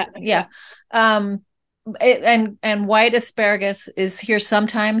Yeah. Yeah. yeah. Um, and white asparagus is here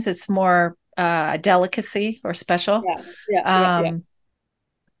sometimes. It's more a delicacy or special. Yeah. Yeah. Yeah. Yeah. Um,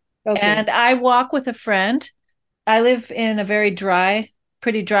 Okay. and I walk with a friend. I live in a very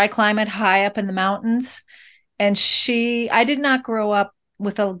pretty dry climate, high up in the mountains. And I did not grow up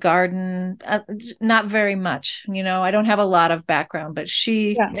with a garden, not very much. I don't have a lot of background, but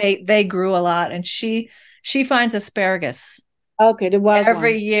Yeah. they grew a lot, and she finds asparagus Okay. The wild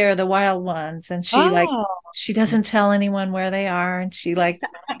every ones. year, the wild ones, and Oh. she doesn't tell anyone where they are, and she like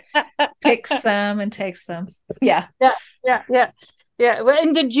picks them and takes them. Yeah. Yeah. Yeah. Yeah. Yeah. Well,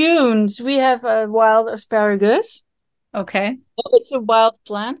 in the dunes, we have a wild asparagus. Okay. It's a wild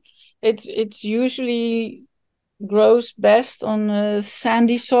plant. It's usually grows best on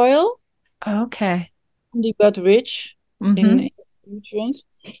sandy soil, Okay. sandy but rich in Mm-hmm. nutrients.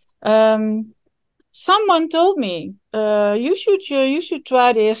 Um, Someone told me you should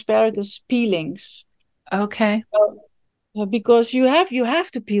try the asparagus peelings, Okay. because you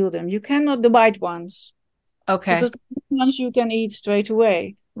have to peel them. You cannot the white ones, Okay. because the white ones you can eat straight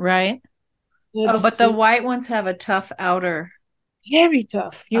away. Right. The, Oh, the, but the the, white ones have a tough outer. very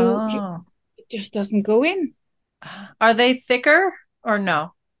tough. Oh. It just doesn't go in. Are they thicker or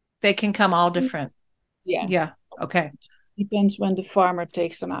no? They can come all different. Yeah, Yeah. Okay. depends when the farmer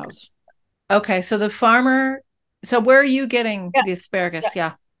takes them out. Okay. So the farmer, so where are you getting Yeah, the yeah, asparagus?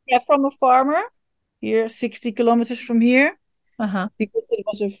 Yeah. yeah. From a farmer here, 60 kilometers from here, Uh-huh. because it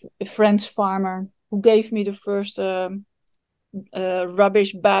was a French farmer who gave me the first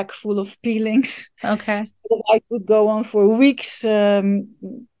rubbish bag full of peelings, Okay. so that I could go on for weeks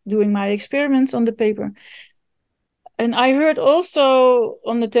doing my experiments on the paper. And I heard also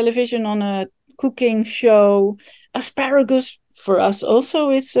on the television on a cooking show, asparagus for us also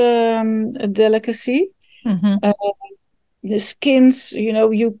it's a delicacy. Mm-hmm. Uh, the skins,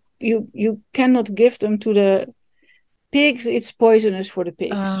 you cannot give them to the pigs. It's poisonous for the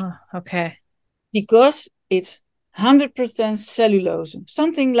pigs Okay. because it's 100% cellulose,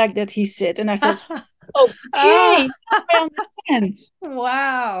 something like that. He said, and I thought, Ah, okay, I understand.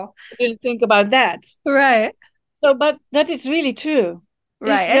 wow. I didn't think about that. Right. So, but that is really true.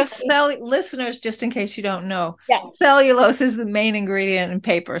 Right. It's And just listeners, just in case you don't know, yeah, cellulose is the main ingredient in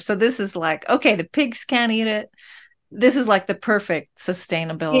paper. So this is like, okay, the pigs can't eat it. This is like the perfect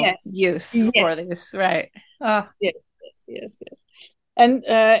sustainable yes, use for yes, this. Right. Oh, yes, yes. And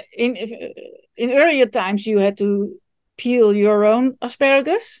in earlier times, you had to peel your own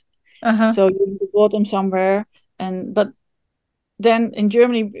asparagus, uh-huh. so you bought them somewhere. And but then in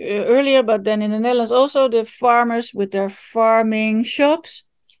Germany earlier, but then in the Netherlands also, the farmers with their farming shops,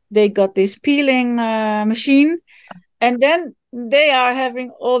 they got this peeling machine, and then they are having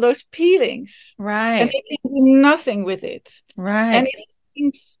all those peelings, and Right. they can do nothing with it, and Right. it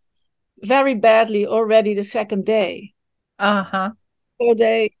stinks very badly already the second day. Uh-huh. So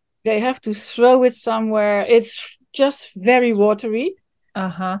they have to throw it somewhere. It's just very watery.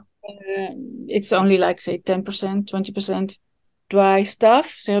 Uh-huh. It's only like say 10%, 20% dry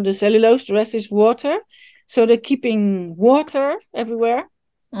stuff. So the cellulose, the rest is water. So they're keeping water everywhere,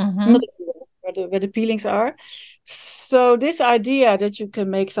 not Mm-hmm. everywhere, where the peelings are. So this idea that you can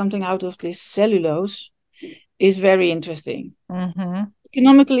make something out of this cellulose is very interesting. Mm-hmm.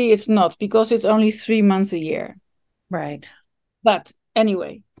 Economically, it's not because it's only 3 months a year. Right. But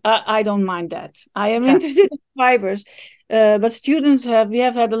anyway, I don't mind that. I am Yeah. interested in fibers. But we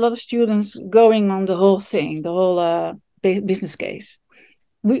have had a lot of students going on the whole thing, the whole business case.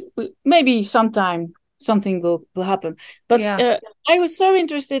 We maybe sometime something will happen. But Yeah. I was so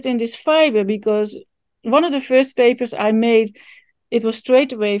interested in this fiber because one of the first papers I made, it was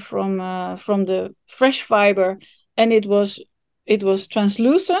straight away from the fresh fiber, and it was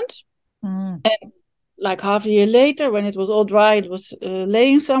translucent. Mm. Like half a year later, when it was all dry, it was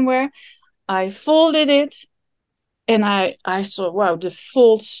laying somewhere. I folded it, and I saw, wow, the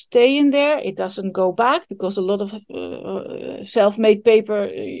folds stay in there. It doesn't go back because a lot of self-made paper,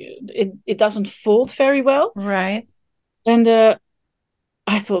 it doesn't fold very well. Right. And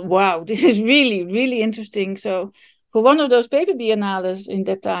I thought, wow, this is really, really interesting. So for one of those paper biennales in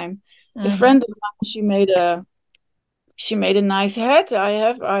that time, a Mm-hmm. friend of mine, she made a nice hat.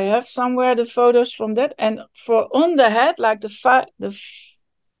 I have somewhere the photos from that. And for on the hat, like the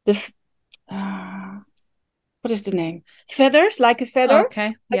what is the name? Feathers, like a feather.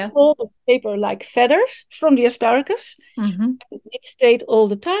 Okay. I Yeah. folded paper like feathers from the asparagus. Mm-hmm. It stayed all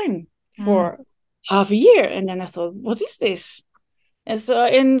the time Mm. for half a year, and then I thought, what is this?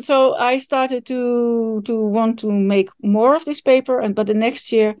 And so I started to want to make more of this paper, and but the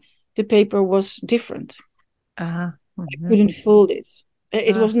next year the paper was different. Uh-huh. Mm-hmm. Couldn't fold it.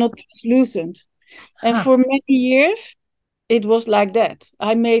 It Uh, was not translucent. And huh. for many years, it was like that.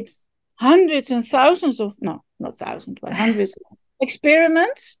 I made hundreds and thousands of, no, not thousands, but hundreds of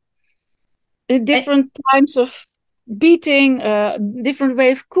experiments, And, different times of beating, different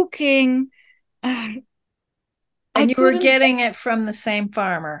way of cooking. Uh, I and you were couldn't, getting it from the same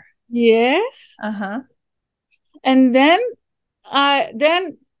farmer. yes. Uh-huh. And then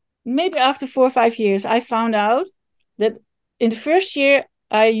maybe after 4 or 5 years, I found out that in the first year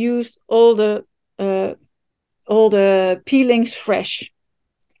I used uh, all the peelings fresh.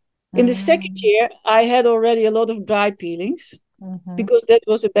 In the second Mm-hmm. year, I had already a lot of dry peelings Mm-hmm. because that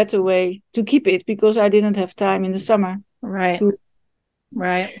was a better way to keep it because I didn't have time in the summer Right. to.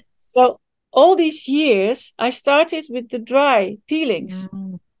 Right. So all these years, I started with the dry peelings.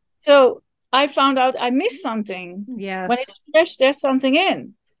 Mm. So I found out I missed something. When Yes. it's fresh, there's something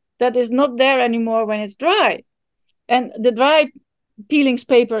in that is not there anymore when it's dry. And the dry peelings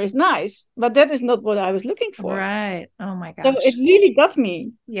paper is nice, but that is not what I was looking for. Right. Oh my So it gosh. really got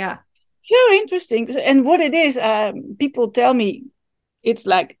me. Yeah. So interesting. And what it is, people tell me it's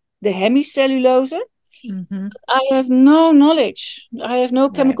like the hemicellulose. Mm-hmm. I have no knowledge. I have no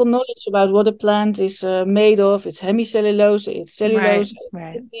Right. chemical knowledge about what a plant is made of. It's hemicellulose, it's Right. cellulose,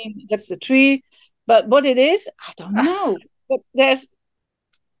 Right. that's the tree. But what it is, I don't know. But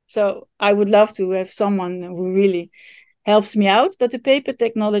so I would love to have someone who really helps me out. But the paper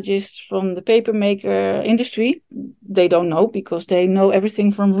technologists from the paper maker industry, they don't know because they know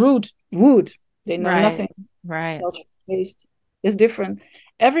everything from wood. They know Right. nothing. Right. Culture taste is different.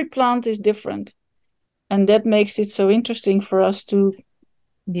 Every plant is different. And that makes it so interesting for us to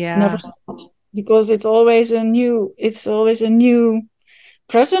never Yeah. stop because it's always a new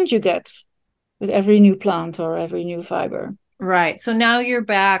present you get with every new plant or every new fiber. Right. So now you're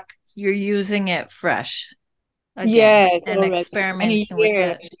back, you're using it fresh again Yes, and already many experimenting with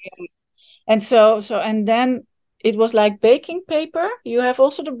years. it. And and then it was like baking paper. You have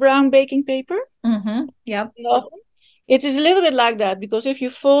also the brown baking paper. Mm-hmm. Yep. No. It is a little bit like that because if you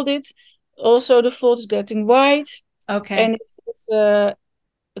fold it, also the fold is getting white Okay. and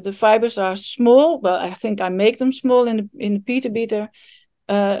the fibers are small. Well, I think I make them small in the pita beater,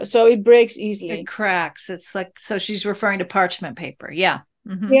 so it breaks It easily. cracks. It's like, so she's referring to parchment paper. Yeah.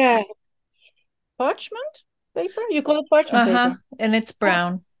 Mm-hmm. Yeah, parchment paper. You call it parchment Uh-huh. paper? And it's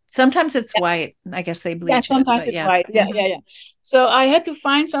brown. Sometimes it's white. I guess they Yeah, bleach it, sometimes but it's yeah. white. Yeah, Mm-hmm. yeah, yeah. So I had to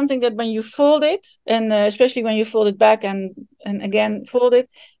find something that when you fold it, and especially when you fold it back and again fold it,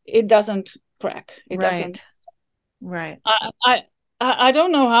 it doesn't crack. It doesn't. Right. Right. I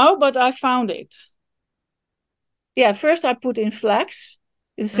don't know how, but I found it. Yeah, first I put in flax,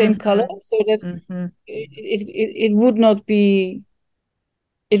 the same color, Mm-hmm. so that Mm-hmm. it would not be.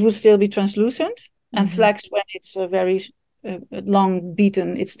 It would still be translucent, and Mm-hmm. flax when it's a very long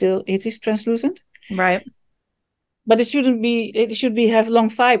beaten, it is translucent. Right. But it shouldn't be. It should be have long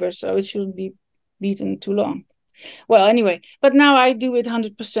fibers, so it shouldn't be beaten too long. Well, anyway, but now I do it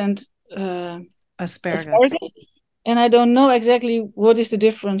 100% Asparagus. asparagus, and I don't know exactly what is the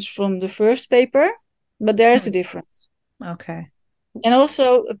difference from the first paper, but there is a Hmm. difference. Okay. And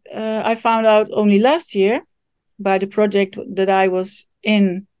also, I found out only last year by the project that I was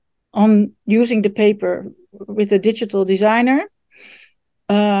in on using the paper with a digital designer.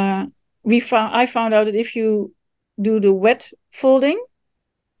 Uh, I found out that if you do the wet folding,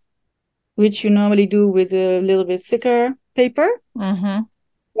 which you normally do with a little bit thicker paper, Mm-hmm.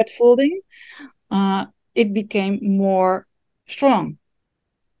 wet folding, uh, it became more strong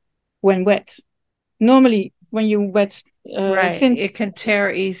when wet. Normally, when you wet Right. thin, It can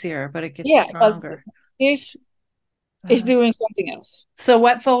tear easier, but it gets yeah, but stronger. this is Uh, doing something else. so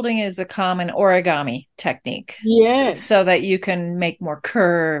wet folding is a common origami technique so Yes, that you can make more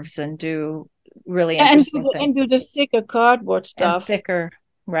curves and do really and do interesting things the thicker cardboard and stuff, thicker.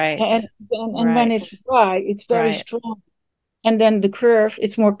 Right. and when Right. it's dry, it's very Right. strong. And then the curve,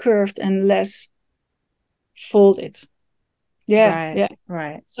 it's more curved and less folded. Yeah, Right. yeah.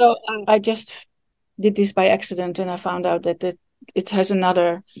 Right. So I just did this by accident, and I found out that it has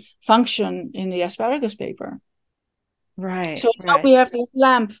another function in the asparagus paper. So Right. now Right. we have this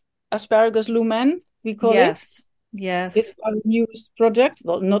lamp, asparagus lumen, we call it. Yes. It's Yes. our newest project.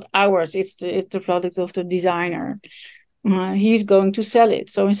 Well, not ours. It's the product of the designer. He's going to sell it.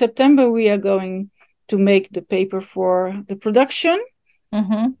 So in September we are going to make the paper for the production,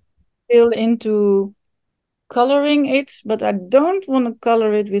 Mm-hmm. still into coloring it, but I don't want to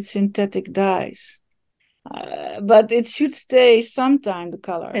color it with synthetic dyes. But it should stay sometime the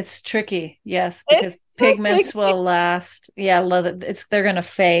color. It's tricky. Yes, It's because so pigments tricky. will last. Yeah, it's they're gonna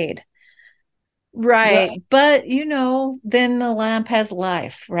fade. Well, Right. But then the lamp has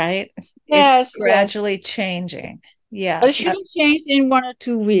life, right? It's yes, yes. gradually changing. But Yeah. it shouldn't change in 1 or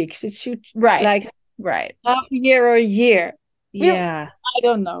 2 weeks. It should Right. like Right. half a year or a year. Well, Yeah. I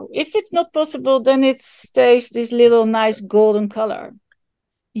don't know. If it's not possible, then it stays this little nice golden color.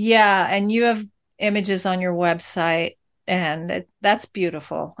 Yeah. And you have images on your website, and that's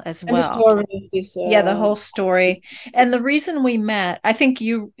beautiful as And the well. story of this. Yeah, the whole story. And the reason we met, I think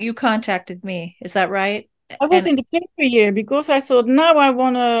you contacted me. Is that right? I was And in the paper year because I thought now I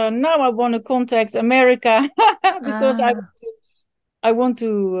wanna contact America because ah, I want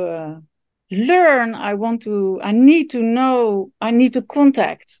to learn. I need to know. I need to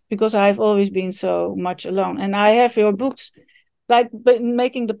contact because I've always been so much alone. And I have your books, like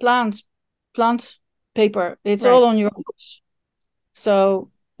making the plant paper. It's all right. on your books. So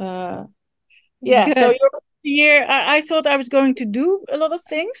yeah. So Good. your year, I thought I was going to do a lot of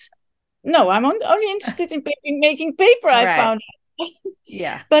things. No, I'm only interested in making paper. I Right. found,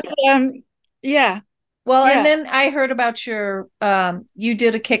 Yeah. but yeah. Well, and Yeah, then I heard about your you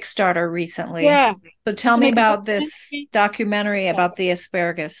did a Kickstarter recently. yeah. So tell To me make a about this documentary. documentary Yeah. about the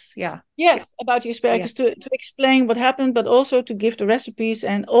asparagus. Yeah. Yes, about the Yeah. asparagus to explain what happened, but also to give the recipes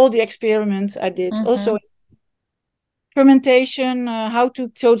and all the experiments I did. Mm-hmm. Also fermentation, how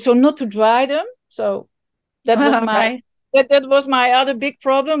to so not to dry them. So that was my Right. that was my other big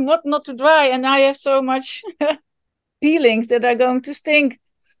problem. What not to dry, and I have so much peelings that are going to stink,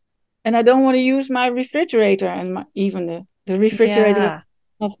 and I don't want to use my refrigerator, and even the refrigerator Yeah.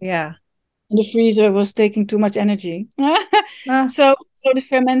 of Yeah. the freezer was taking too much energy. Uh, So the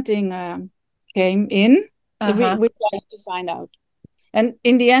fermenting came in, uh-huh. which I had to find out. And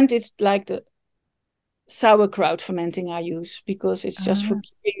in the end, it's like the sauerkraut fermenting I use because it's just for Uh,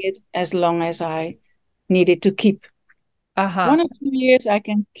 keeping it as long as I need it to keep. uh-huh. 1 or 2 years, I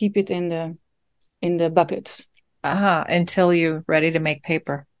can keep it in the buckets. Uh-huh. Until you're ready to make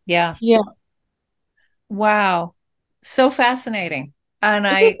paper. Yeah. Yeah, Wow. So fascinating. And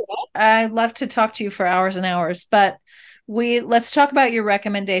is it? I love to talk to you for hours and hours, but let's talk about your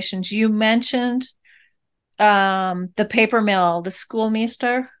recommendations. You mentioned the paper mill, the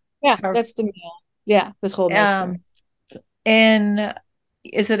schoolmeester. Yeah, How that's the meal. Yeah, the schoolmeester. um in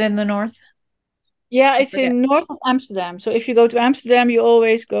is it in the north? Yeah, I it's forget. in north of Amsterdam. So if you go to Amsterdam, you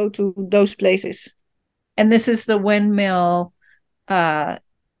always go to those places. And this is the windmill uh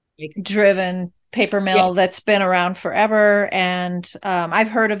driven paper Yeah, mill that's been around forever. And I've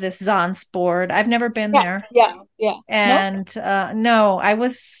heard of this Zandspoort. I've never been yeah, there. yeah, yeah. No? And no, I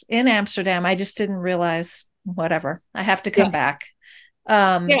was in Amsterdam. I just didn't realize whatever. I have to Yeah, come back.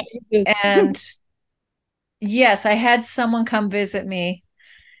 yeah, you do. And yes, I had someone come visit me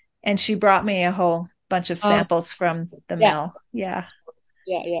and she brought me a whole bunch of Uh, samples from the yeah, mill. Yeah.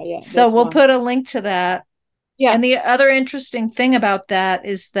 yeah. So That's we'll one. put a link to that. Yeah. And the other interesting thing about that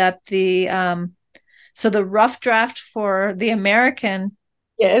is that so the rough draft for the American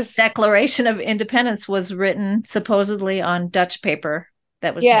Yes. Declaration of Independence was written supposedly on Dutch paper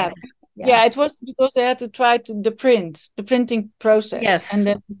that was Yeah. made. Yeah. Yeah, it was because they had to try to the printing process, and Yes.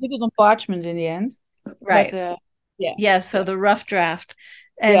 then they did it on parchment in the end. But Right. yeah, Yeah. So yeah, the rough draft.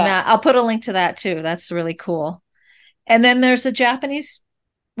 And yeah. I'll put a link to that too. That's really cool. And then there's a Japanese,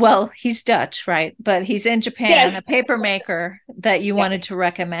 well, he's Dutch, right? But he's in Japan, a Yes. paper maker that you Yeah. wanted to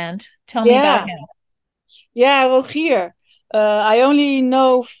recommend. Tell me about Yeah. him. Yeah, Rogier. I only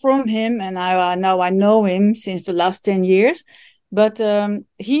know from him, and I know him since the last 10 years. But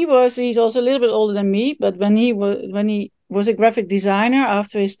he's also a little bit older than me. But when he was a graphic designer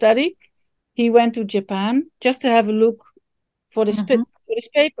after his study, he went to Japan just to have a look Hmm. for this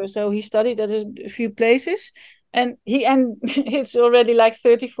paper. So he studied at a few places, and it's already like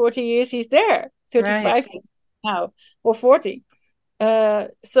 30, 40 years he's there, Right. 35 now or 40.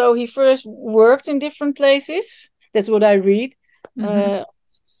 So he first worked in different places. That's what I read, Hmm. uh,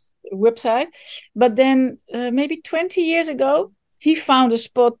 website. But then maybe 20 years ago, he found a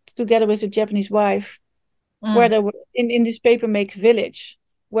spot together with a Japanese wife where Mm. they were in this paper make village,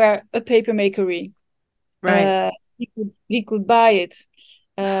 where a paper makery. Right. Uh, he could buy it.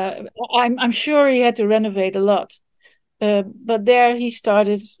 Uh, I'm sure he had to renovate a lot. But there he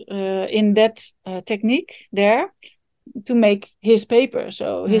started in that technique there to make his paper.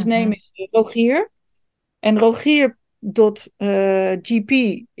 So his name Hmm. is Rogier, and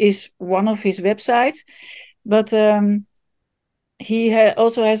Rogier.gp is one of his websites. But he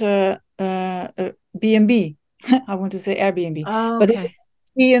also has a B&B. I want to say Airbnb, Oh, but it's okay.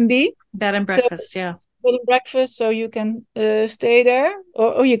 B&B. Bed and So breakfast. Yeah. bed and breakfast, so you can stay there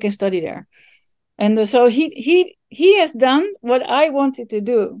or you can study there. And so he has done what I wanted to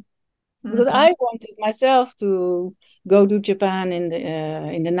do because Hmm. I wanted myself to go to Japan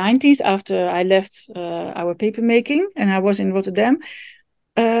in the 90s after I left our paper making and I was in Rotterdam.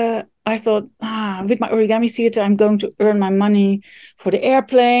 I thought, with my origami theater, I'm going to earn my money for the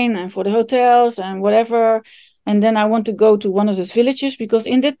airplane and for the hotels and whatever. And then I want to go to one of those villages because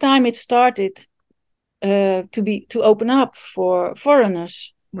in that time it started to open up for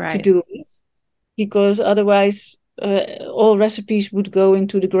foreigners to Right. do it because otherwise all recipes would go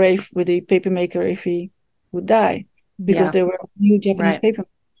into the grave with the papermaker if he would die because Yeah. there were new Japanese Right. paper.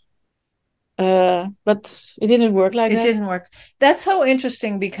 But it didn't work like It that. didn't work. That's so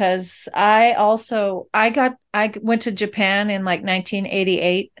interesting because I went to Japan in like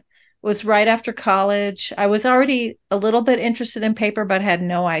 1988. It was right after college. I was already a little bit interested in paper, but had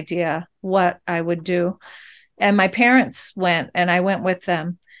no idea what I would do. And my parents went and I went with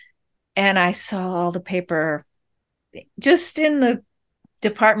them and I saw all the paper just in the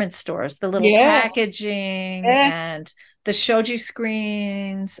department stores, the little Yes, packaging yes, and the shoji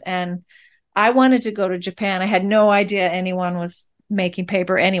screens. And I wanted to go to Japan. I had no idea anyone was making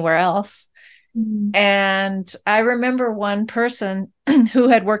paper anywhere else. Mm. And I remember one person who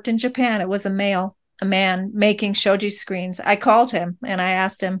had worked in Japan. It was a man making shoji screens. I called him and I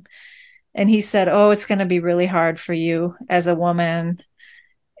asked him, and he said, "Oh, it's going to be really hard for you as a woman."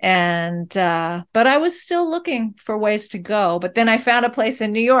 And but I was still looking for ways to go. But then I found a place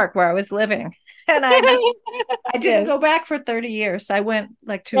in New York where I was living, and I didn't Yes. go back for 30 years. I went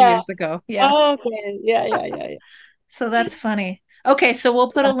like 2 Yeah. years ago. Yeah. Okay. Yeah. So that's funny. Okay, so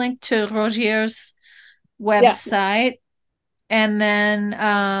we'll put a link to Rogier's Yeah. website. And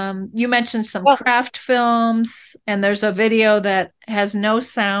then you mentioned some Oh, craft films, and there's a video that has no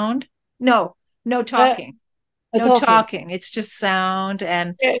sound. No uh, talking. No talking. talking. It's just sound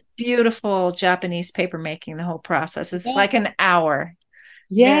and Yes. beautiful Japanese paper making, the whole process. It's Yeah. like an hour.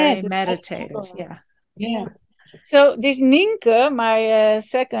 Very Yes. It's meditative. possible. Yeah. Yeah. So this Nienke, my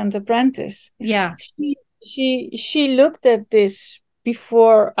second apprentice, Yeah. she looked at this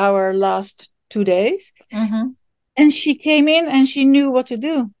before our last 2 days, Mm-hmm. and she came in and she knew what to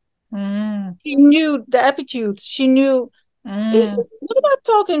do. Mm. She knew the aptitude. She knew Mm. it's not about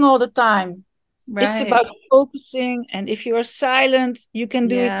talking all the time. It's Right. about focusing, and if you are silent, you can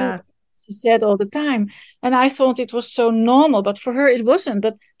do it too. Yeah. She said all the time, and I thought it was so normal, but for her it wasn't.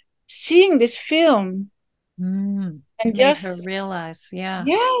 But seeing this film Mm. and Made her just realize. Yeah.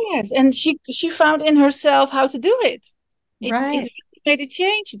 yes, and she found in herself how to do it. It Right. really made a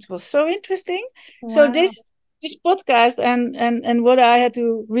change. It was so interesting. So Wow. this podcast and what I had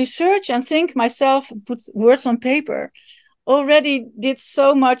to research and think myself, put words on paper, already did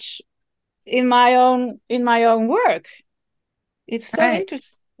so much in my own work. It's so Right.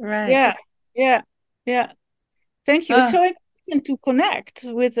 interesting. Right. Yeah, yeah, yeah. Thank you. It's Oh, so important to connect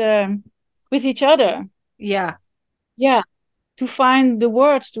with each other. yeah. Yeah, to find the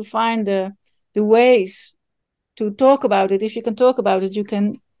words, to find the ways to talk about it. If you can talk about it, you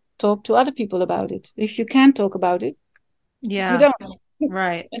can talk to other people about it. If you can't talk about it, you Yeah. don't.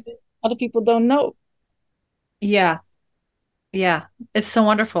 Right. And other people don't know. Yeah. Yeah. It's so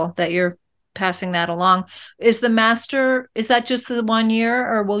wonderful that you're passing that along. Is that just the 1 year,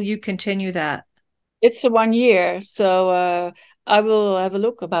 or will you continue that? It's a 1 year, so I will have a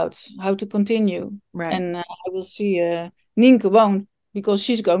look about how to continue, Right. and I will see Nienke won't, because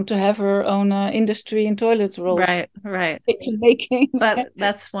she's going to have her own industry in toilet roll Right. Right. making. But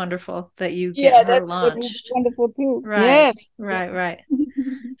that's wonderful that you get Yeah, her that would be launched. wonderful too. Right. Yes, Right. yes. Right.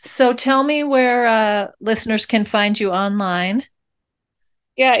 So tell me where listeners can find you online.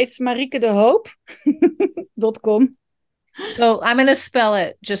 Yeah, it's Marieke de Hoop .com. So I'm going to spell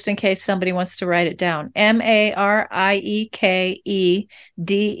it just in case somebody wants to write it down.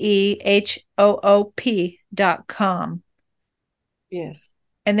 MariikedeHoop.com. Yes.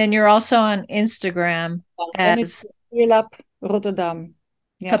 And then you're also on Instagram And it's as Papier Lab Rotterdam.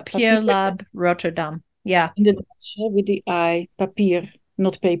 Yeah, Papier papier Lab Rotterdam. Yeah, in the Dutch, with the I, papier,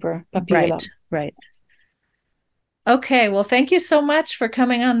 not paper, Papier Lab. right, right. Okay, well, thank you so much for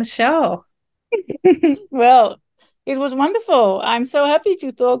coming on the show. Well, it was wonderful. I'm so happy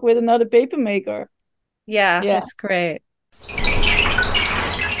to talk with another paper maker. Yeah, Yeah. it's great.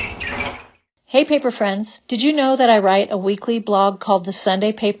 Hey, paper friends, did you know that I write a weekly blog called The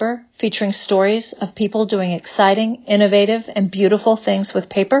Sunday Paper, featuring stories of people doing exciting, innovative, and beautiful things with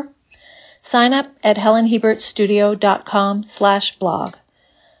paper? Sign up at helenhiebertstudio.com/blog.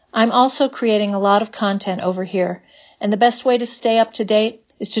 I'm also creating a lot of content over here, and the best way to stay up to date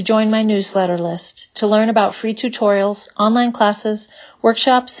is to join my newsletter list to learn about free tutorials, online classes,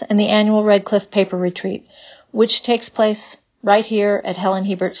 workshops, and the annual Red Cliff Paper Retreat, which takes place right here at Helen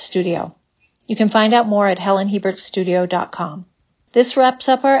Hiebert Studio. You can find out more at helenhiebertstudio.com. This wraps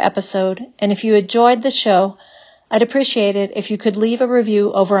up our episode, and if you enjoyed the show, I'd appreciate it if you could leave a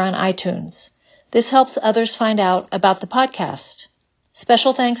review over on iTunes. This helps others find out about the podcast.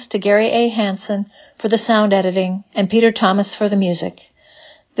 Special thanks to Gary A. Hansen for the sound editing and Peter Thomas for the music.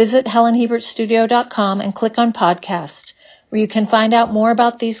 Visit helenhiebertstudio.com and click on podcast, where you can find out more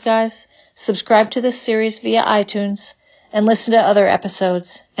about these guys, subscribe to this series via iTunes, and listen to other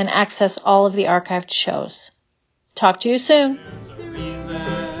episodes and access all of the archived shows. Talk to you soon.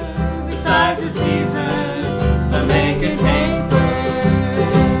 Besides the season.